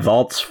 My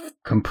vault's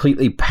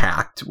completely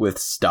packed with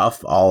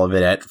stuff, all of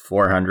it at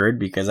 400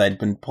 because I'd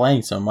been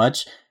playing so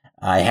much.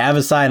 I have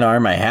a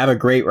sidearm. I have a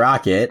great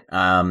rocket.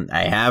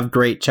 I have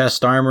great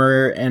chest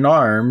armor and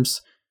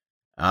arms.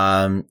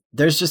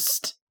 There's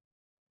just,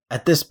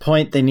 at this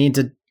point, they need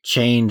to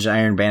change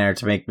Iron Banner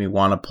to make me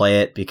want to play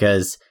it,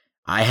 because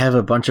I have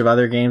a bunch of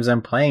other games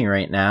I'm playing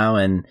right now,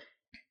 and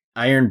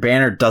Iron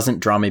Banner doesn't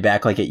draw me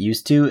back like it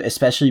used to,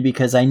 especially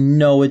because I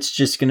know it's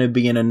just going to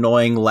be an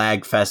annoying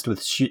lag fest with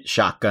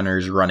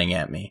shotgunners running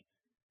at me.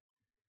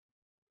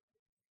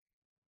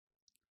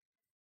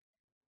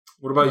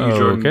 What about you,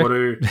 Jordan? Okay.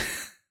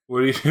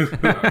 What are you?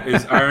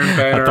 Is Iron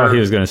Banner? I thought he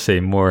was going to say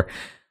more.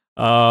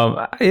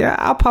 Yeah,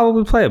 I'll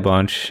probably play a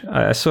bunch.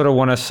 I sort of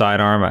want a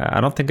sidearm. I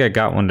don't think I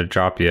got one to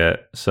drop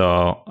yet,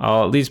 so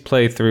I'll at least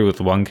play through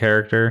with one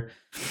character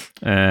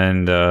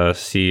and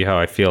see how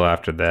I feel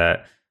after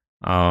that.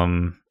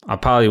 I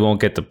probably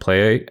won't get to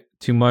play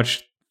too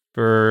much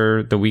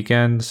for the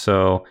weekend,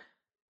 so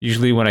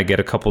usually when I get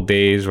a couple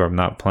days where I'm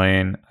not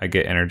playing, I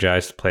get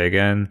energized to play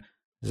again.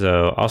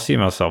 So I'll see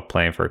myself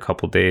playing for a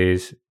couple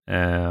days.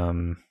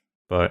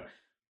 But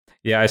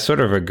yeah, I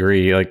sort of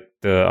agree. Like,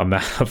 the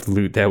amount of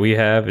loot that we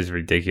have is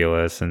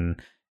ridiculous, and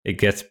it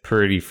gets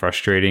pretty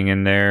frustrating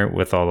in there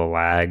with all the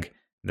lag,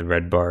 the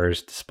red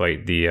bars,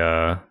 despite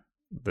the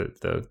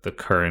the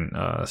current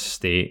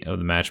state of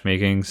the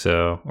matchmaking,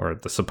 or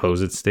the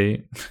supposed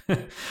state.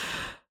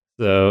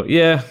 So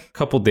yeah, a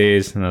couple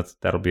days, and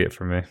that'll be it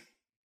for me.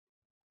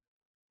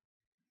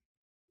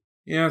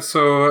 Yeah,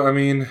 so I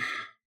mean,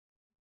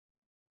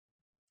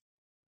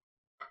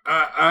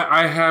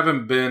 I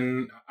haven't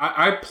been.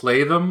 I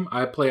play them.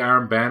 I play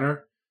Iron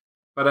Banner,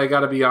 but I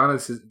got to be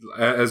honest.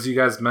 As you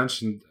guys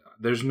mentioned,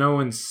 there's no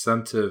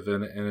incentive,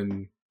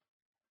 and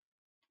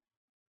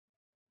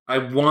I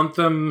want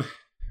them.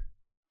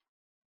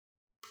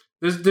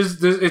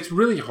 There's it's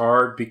really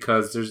hard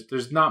because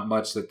there's not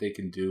much that they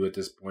can do at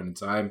this point in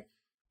time.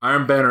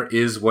 Iron Banner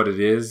is what it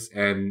is,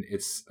 and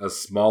it's a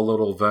small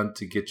little event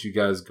to get you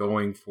guys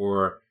going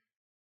for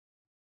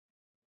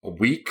a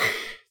week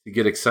to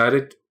get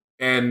excited.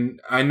 And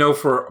I know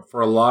for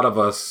a lot of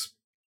us,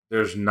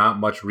 there's not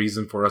much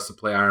reason for us to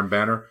play Iron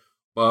Banner,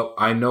 but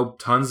I know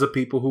tons of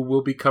people who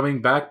will be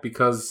coming back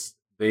because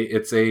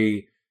it's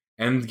a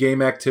end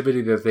game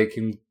activity that they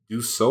can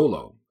do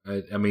solo.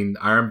 I mean,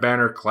 Iron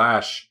Banner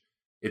Clash,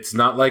 it's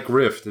not like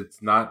Rift.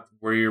 It's not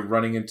where you're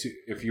running into,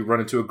 if you run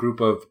into a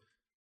group of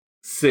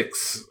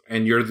 6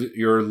 and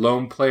you're a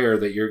lone player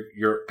that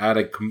you're at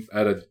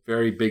a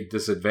very big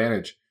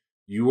disadvantage.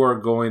 You are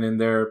going in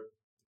there,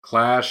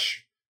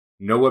 clash,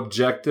 no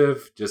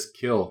objective, just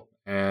kill.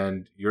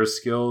 And your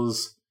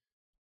skills,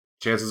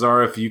 chances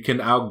are if you can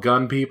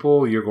outgun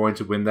people, you're going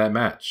to win that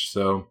match.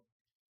 So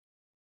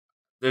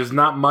there's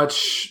not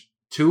much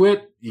to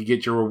it. You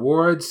get your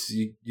rewards,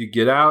 you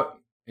get out,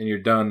 and you're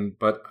done.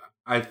 But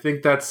I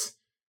think that's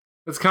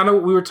kind of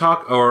what we were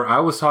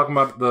I was talking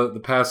about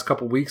the past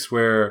couple weeks,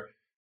 where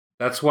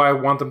that's why I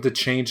want them to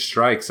change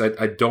strikes.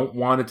 I don't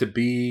want it to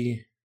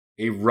be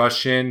a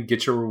rush in,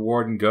 get your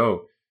reward, and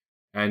go.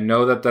 I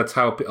know that's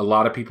how a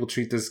lot of people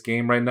treat this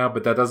game right now,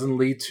 but that doesn't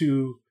lead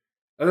to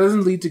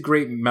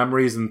great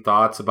memories and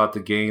thoughts about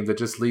the game. That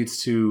just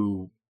leads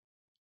to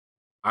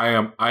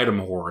item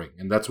whoring,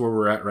 and that's where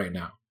we're at right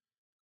now.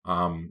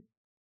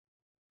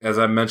 As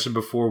I mentioned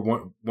before,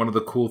 one of the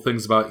cool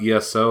things about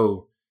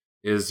ESO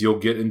is you'll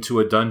get into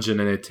a dungeon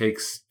and it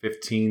takes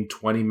 15,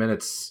 20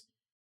 minutes.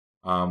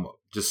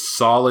 Just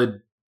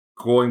solid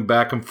going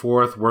back and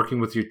forth, working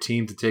with your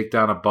team to take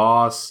down a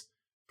boss,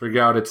 figure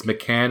out its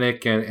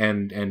mechanic,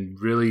 and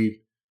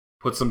really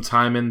put some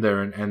time in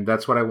there. And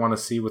that's what I want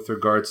to see with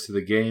regards to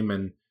the game.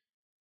 And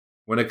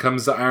when it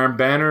comes to Iron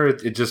Banner,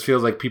 it just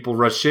feels like people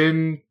rush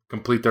in,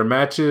 complete their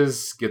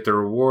matches, get their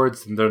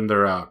rewards, and then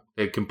they're out.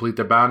 They complete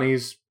their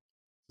bounties.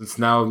 Since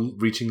now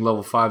reaching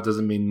level 5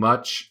 doesn't mean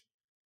much.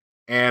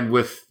 And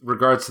with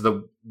regards to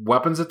the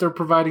weapons that they're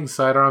providing,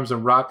 sidearms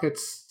and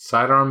rockets,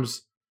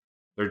 sidearms,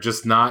 they're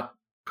just not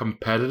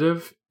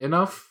competitive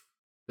enough.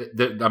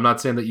 I'm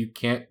not saying that you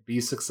can't be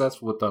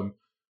successful with them,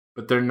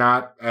 but they're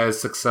not as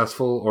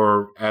successful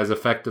or as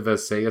effective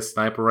as, say, a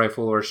sniper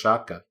rifle or a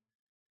shotgun.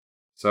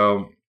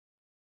 So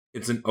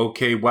it's an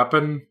okay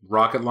weapon.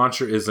 Rocket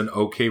launcher is an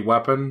okay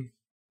weapon.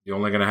 You're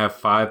only going to have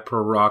 5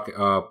 per rocket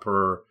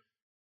per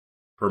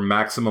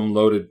maximum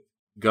loaded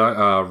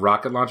gun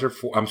rocket launcher.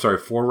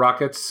 4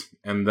 rockets,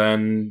 and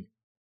then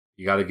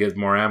you got to get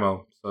more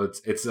ammo. So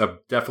it's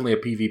definitely a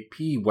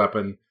PvP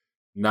weapon,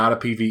 not a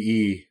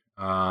PvE.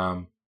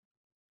 I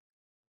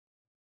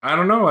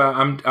don't know.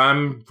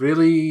 I'm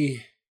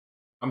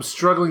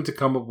struggling to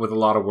come up with a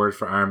lot of words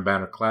for Iron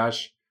Banner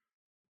Clash.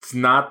 It's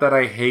not that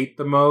I hate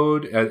the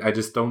mode. I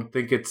just don't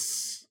think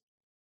there's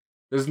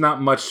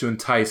not much to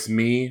entice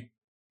me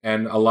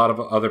and a lot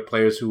of other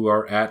players who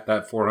are at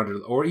that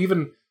 400, or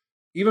even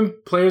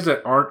players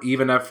that aren't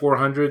even at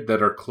 400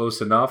 that are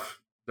close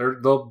enough.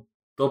 They'll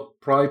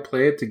probably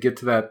play it to get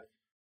to that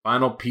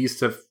final piece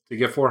to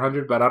get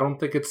 400, but I don't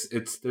think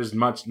there's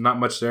not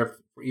much there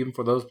even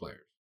for those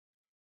players.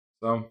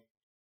 So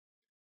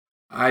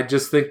I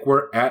just think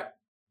we're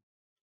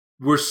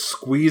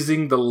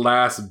squeezing the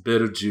last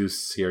bit of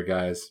juice here,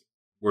 guys.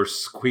 We're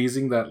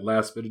squeezing that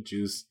last bit of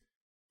juice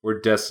for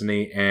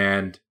Destiny,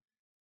 and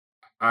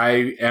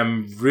I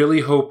am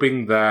really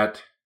hoping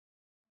that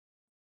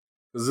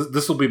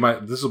this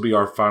will be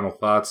our final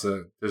thoughts.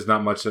 There's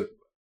not much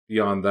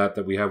beyond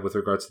that we have with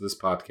regards to this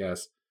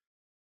podcast.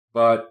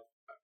 But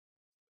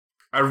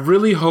I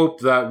really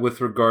hope that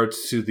with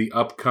regards to the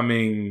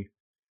upcoming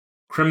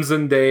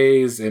Crimson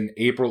Days and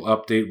April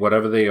update,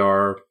 whatever they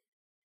are,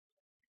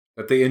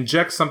 that they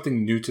inject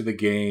something new to the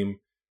game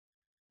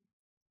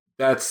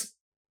that's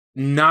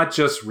not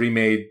just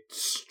remade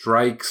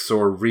strikes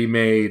or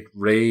remade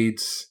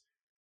raids.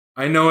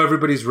 I know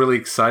everybody's really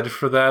excited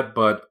for that,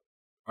 but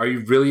are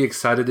you really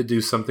excited to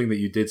do something that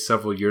you did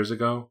several years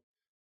ago?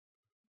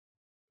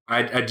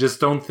 I just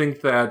don't think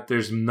that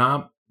there's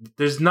not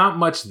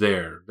much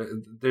there.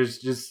 We're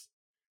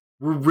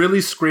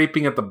really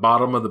scraping at the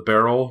bottom of the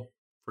barrel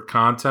for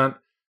content.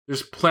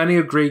 There's plenty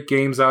of great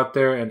games out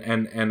there,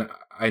 and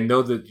I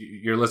know that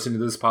you're listening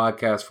to this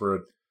podcast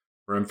for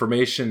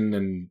information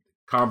and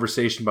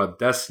conversation about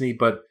Destiny,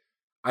 but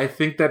I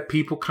think that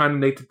people kind of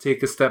need to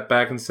take a step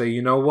back and say,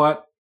 you know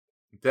what?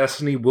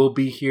 Destiny will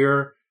be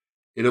here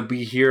It'll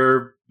be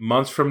here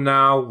months from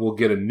now. We'll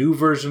get a new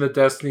version of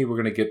Destiny. We're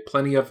going to get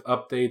plenty of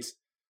updates.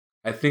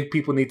 I think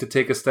people need to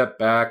take a step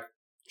back,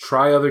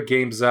 try other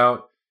games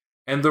out.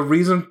 And the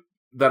reason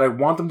that I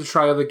want them to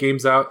try other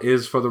games out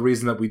is for the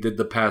reason that we did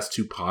the past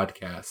 2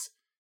 podcasts,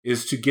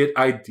 is to get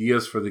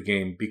ideas for the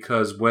game.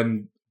 Because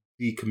when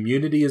the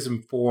community is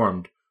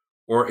informed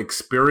or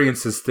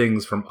experiences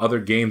things from other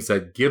games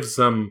that gives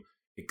them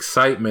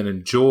excitement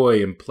and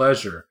joy and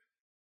pleasure,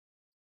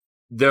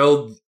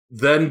 they'll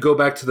then go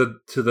back to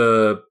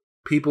the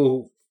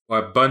people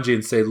at Bungie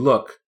and say,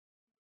 look,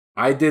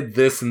 I did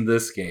this in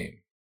this game.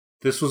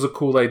 This was a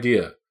cool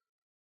idea.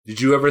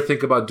 Did you ever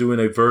think about doing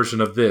a version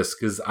of this?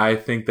 Because I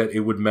think that it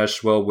would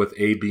mesh well with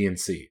A, B, and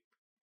C.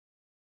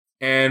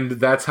 And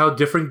that's how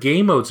different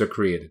game modes are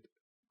created.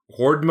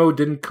 Horde mode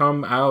didn't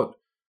come out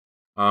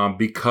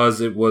because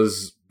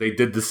they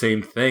did the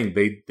same thing.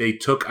 They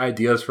took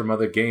ideas from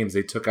other games.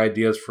 They took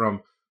ideas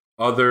from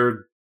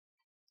other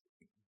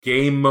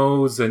game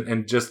modes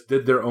and just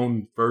did their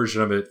own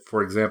version of it.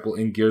 For example,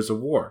 in Gears of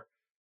War,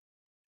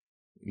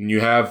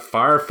 you have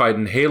Firefight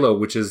in Halo,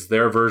 which is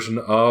their version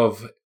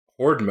of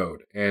Horde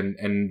mode,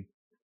 and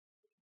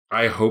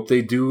I hope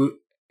they do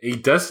a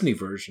Destiny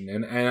version.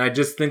 And I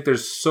just think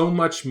there's so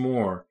much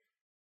more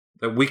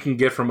that we can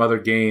get from other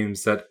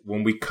games that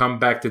when we come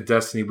back to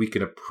Destiny, we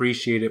can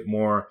appreciate it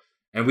more,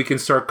 and we can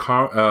start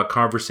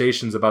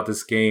conversations about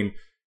this game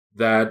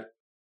that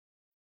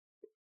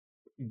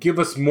give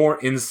us more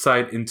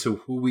insight into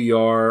who we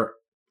are,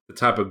 the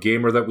type of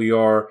gamer that we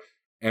are,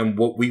 and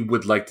what we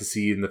would like to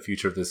see in the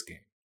future of this game.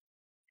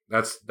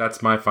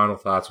 That's my final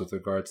thoughts with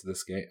regard to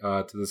this game,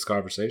 to this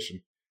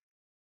conversation.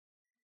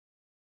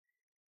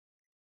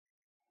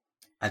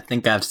 I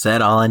think I've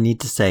said all I need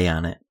to say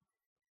on it.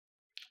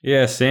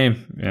 Yeah,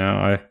 same. You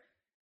know,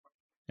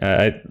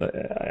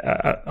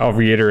 I'll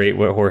reiterate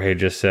what Jorge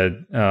just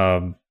said.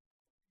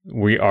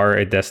 We are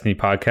a Destiny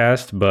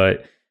podcast,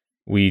 but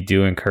we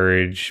do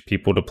encourage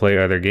people to play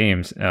other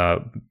games.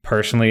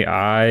 Personally,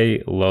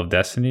 I love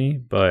Destiny,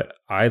 but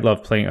I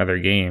love playing other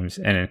games,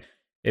 and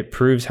it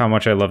proves how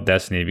much I love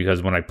Destiny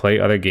because when I play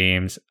other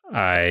games,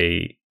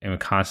 I am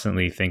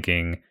constantly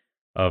thinking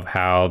of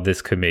how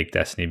this could make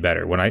Destiny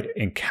better. When I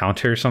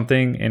encounter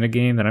something in a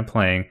game that I'm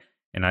playing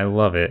and I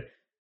love it,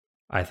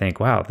 I think,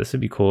 wow, this would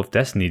be cool if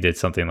Destiny did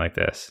something like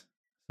this.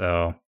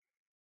 So,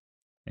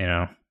 you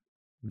know,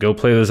 go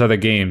play those other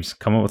games,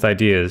 come up with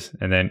ideas,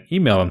 and then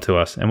email them to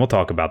us and we'll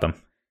talk about them.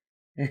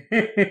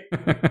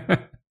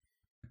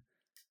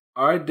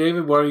 All right,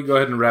 David, why don't you go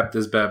ahead and wrap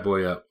this bad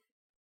boy up?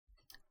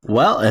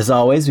 Well, as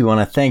always, we want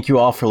to thank you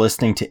all for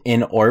listening to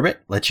In Orbit.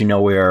 Let you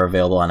know we are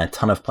available on a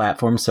ton of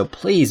platforms, so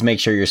please make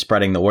sure you're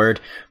spreading the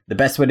word. The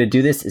best way to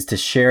do this is to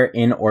share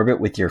In Orbit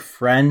with your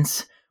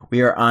friends.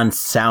 We are on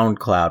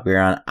SoundCloud, we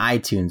are on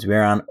iTunes, we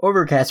are on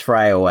Overcast for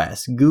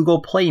iOS, Google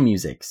Play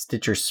Music,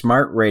 Stitcher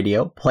Smart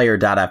Radio,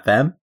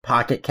 Player.fm,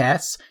 Pocket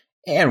Casts,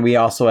 and we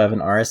also have an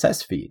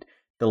RSS feed.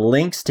 The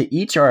links to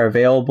each are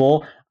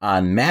available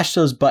on Mash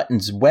Those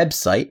Buttons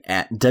website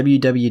at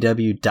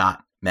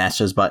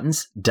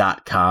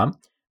www.mashthosebuttons.com.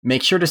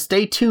 Make sure to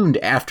stay tuned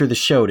after the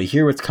show to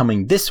hear what's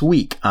coming this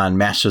week on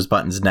Mash Those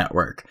Buttons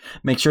Network.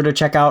 Make sure to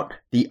check out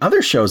the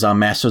other shows on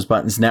Mash Those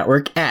Buttons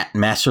Network at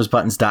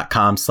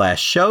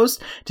mashthosebuttons.com/shows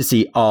to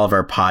see all of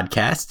our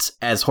podcasts.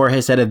 As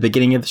Jorge said at the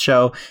beginning of the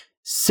show,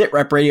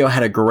 SitRep Radio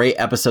had a great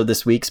episode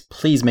this week.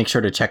 Please make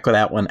sure to check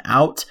that one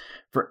out.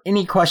 For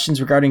any questions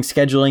regarding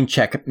scheduling,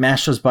 check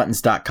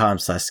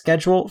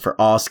mashthosebuttons.com/schedule for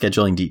all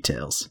scheduling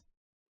details.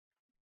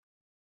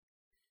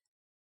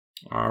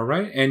 All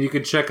right, and you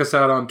can check us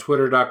out on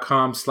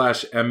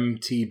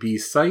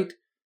twitter.com/mtbsite,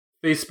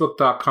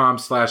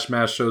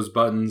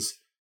 facebook.com/mashthosebuttons,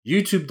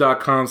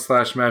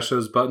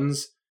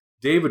 youtube.com/mashthosebuttons.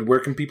 David, where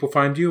can people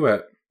find you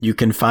at? You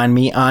can find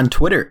me on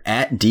Twitter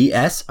at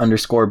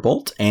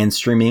ds_bolt and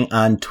streaming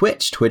on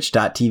Twitch,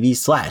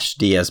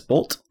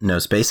 twitch.tv/dsbolt. No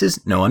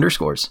spaces, no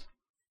underscores.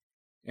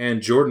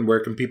 And Jordan, where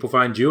can people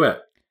find you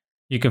at?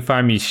 You can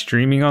find me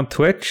streaming on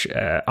Twitch.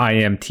 I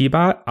am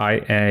Tbot,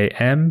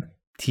 IAMTEEBOT,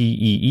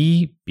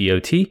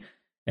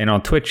 and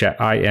on Twitch at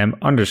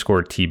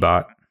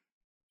IM_Tbot.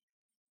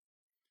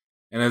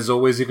 And as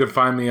always, you can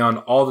find me on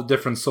all the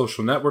different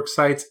social network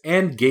sites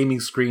and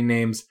gaming screen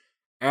names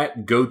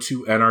at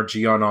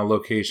GoToNRG on all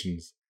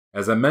locations.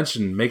 As I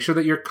mentioned, make sure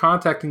that you're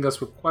contacting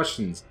us with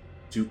questions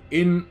to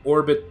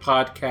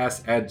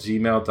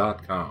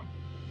inorbitpodcast@gmail.com.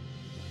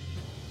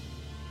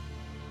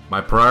 My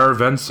prior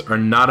events are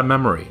not a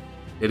memory.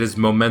 It is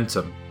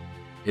momentum.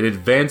 It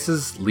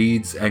advances,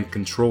 leads, and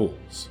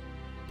controls,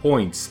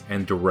 points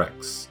and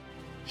directs,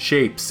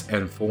 shapes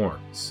and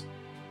forms.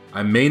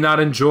 I may not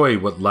enjoy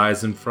what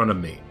lies in front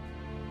of me,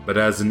 but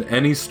as in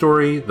any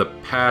story, the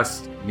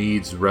past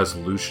needs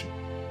resolution.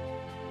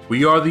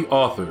 We are the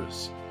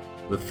authors,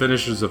 the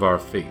finishers of our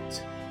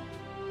fate.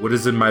 What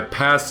is in my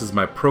past is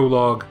my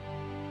prologue,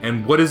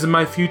 and what is in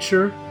my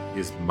future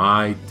is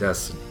my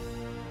destiny.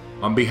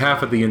 On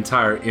behalf of the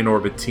entire In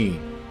Orbit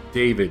team,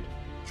 David,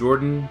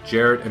 Jordan,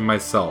 Jarrett, and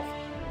myself,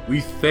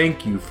 we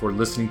thank you for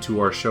listening to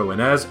our show,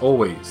 and as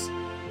always,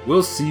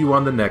 We'll see you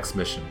on the next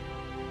mission.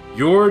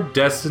 Your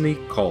destiny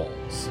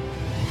calls.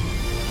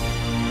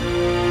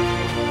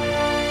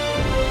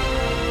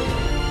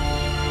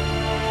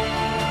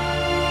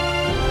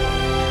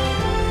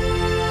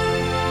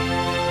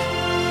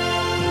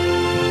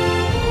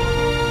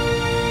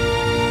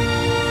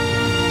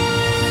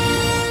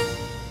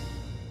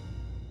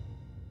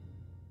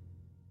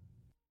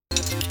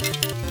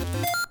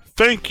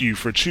 Thank you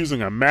for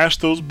choosing a Mash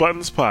Those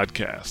Buttons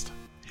podcast.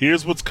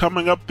 Here's what's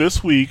coming up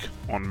this week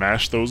on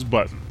Mash Those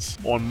Buttons.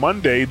 On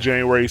Monday,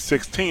 January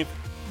 16th,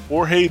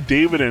 Jorge,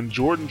 David, and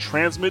Jordan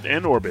transmit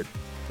in orbit.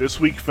 This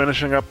week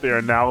finishing up their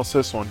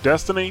analysis on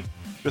Destiny,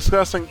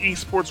 discussing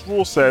esports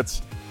rule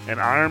sets, and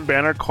Iron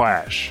Banner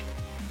Clash.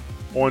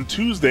 On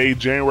Tuesday,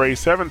 January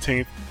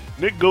 17th,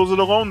 Nick goes it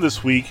alone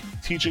this week,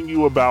 teaching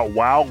you about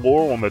WoW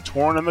lore on the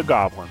Tauren and the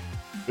Goblin.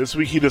 This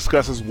week he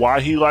discusses why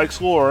he likes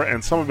lore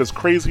and some of his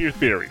crazier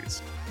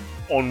theories.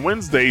 On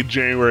Wednesday,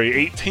 January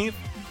 18th,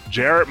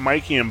 Jarrett,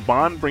 Mikey, and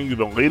Bond bring you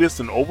the latest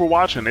in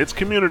Overwatch and its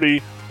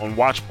community on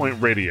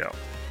Watchpoint Radio.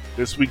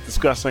 This week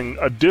discussing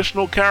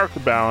additional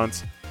character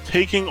balance,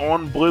 taking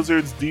on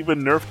Blizzard's D.Va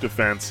nerf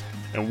defense,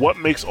 and what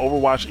makes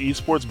Overwatch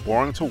esports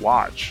boring to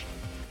watch.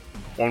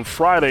 On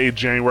Friday,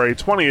 January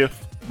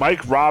 20th,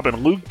 Mike, Rob,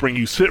 and Luke bring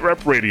you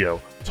SitRep Radio,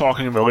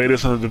 talking the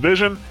latest in the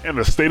division and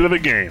the state of the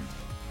game.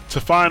 To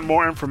find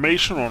more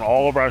information on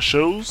all of our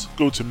shows,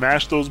 go to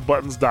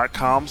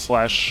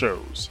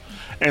mashthosebuttons.com/shows.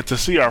 And to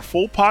see our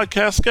full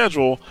podcast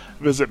schedule,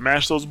 visit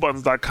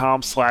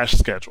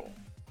mashthosebuttons.com/schedule.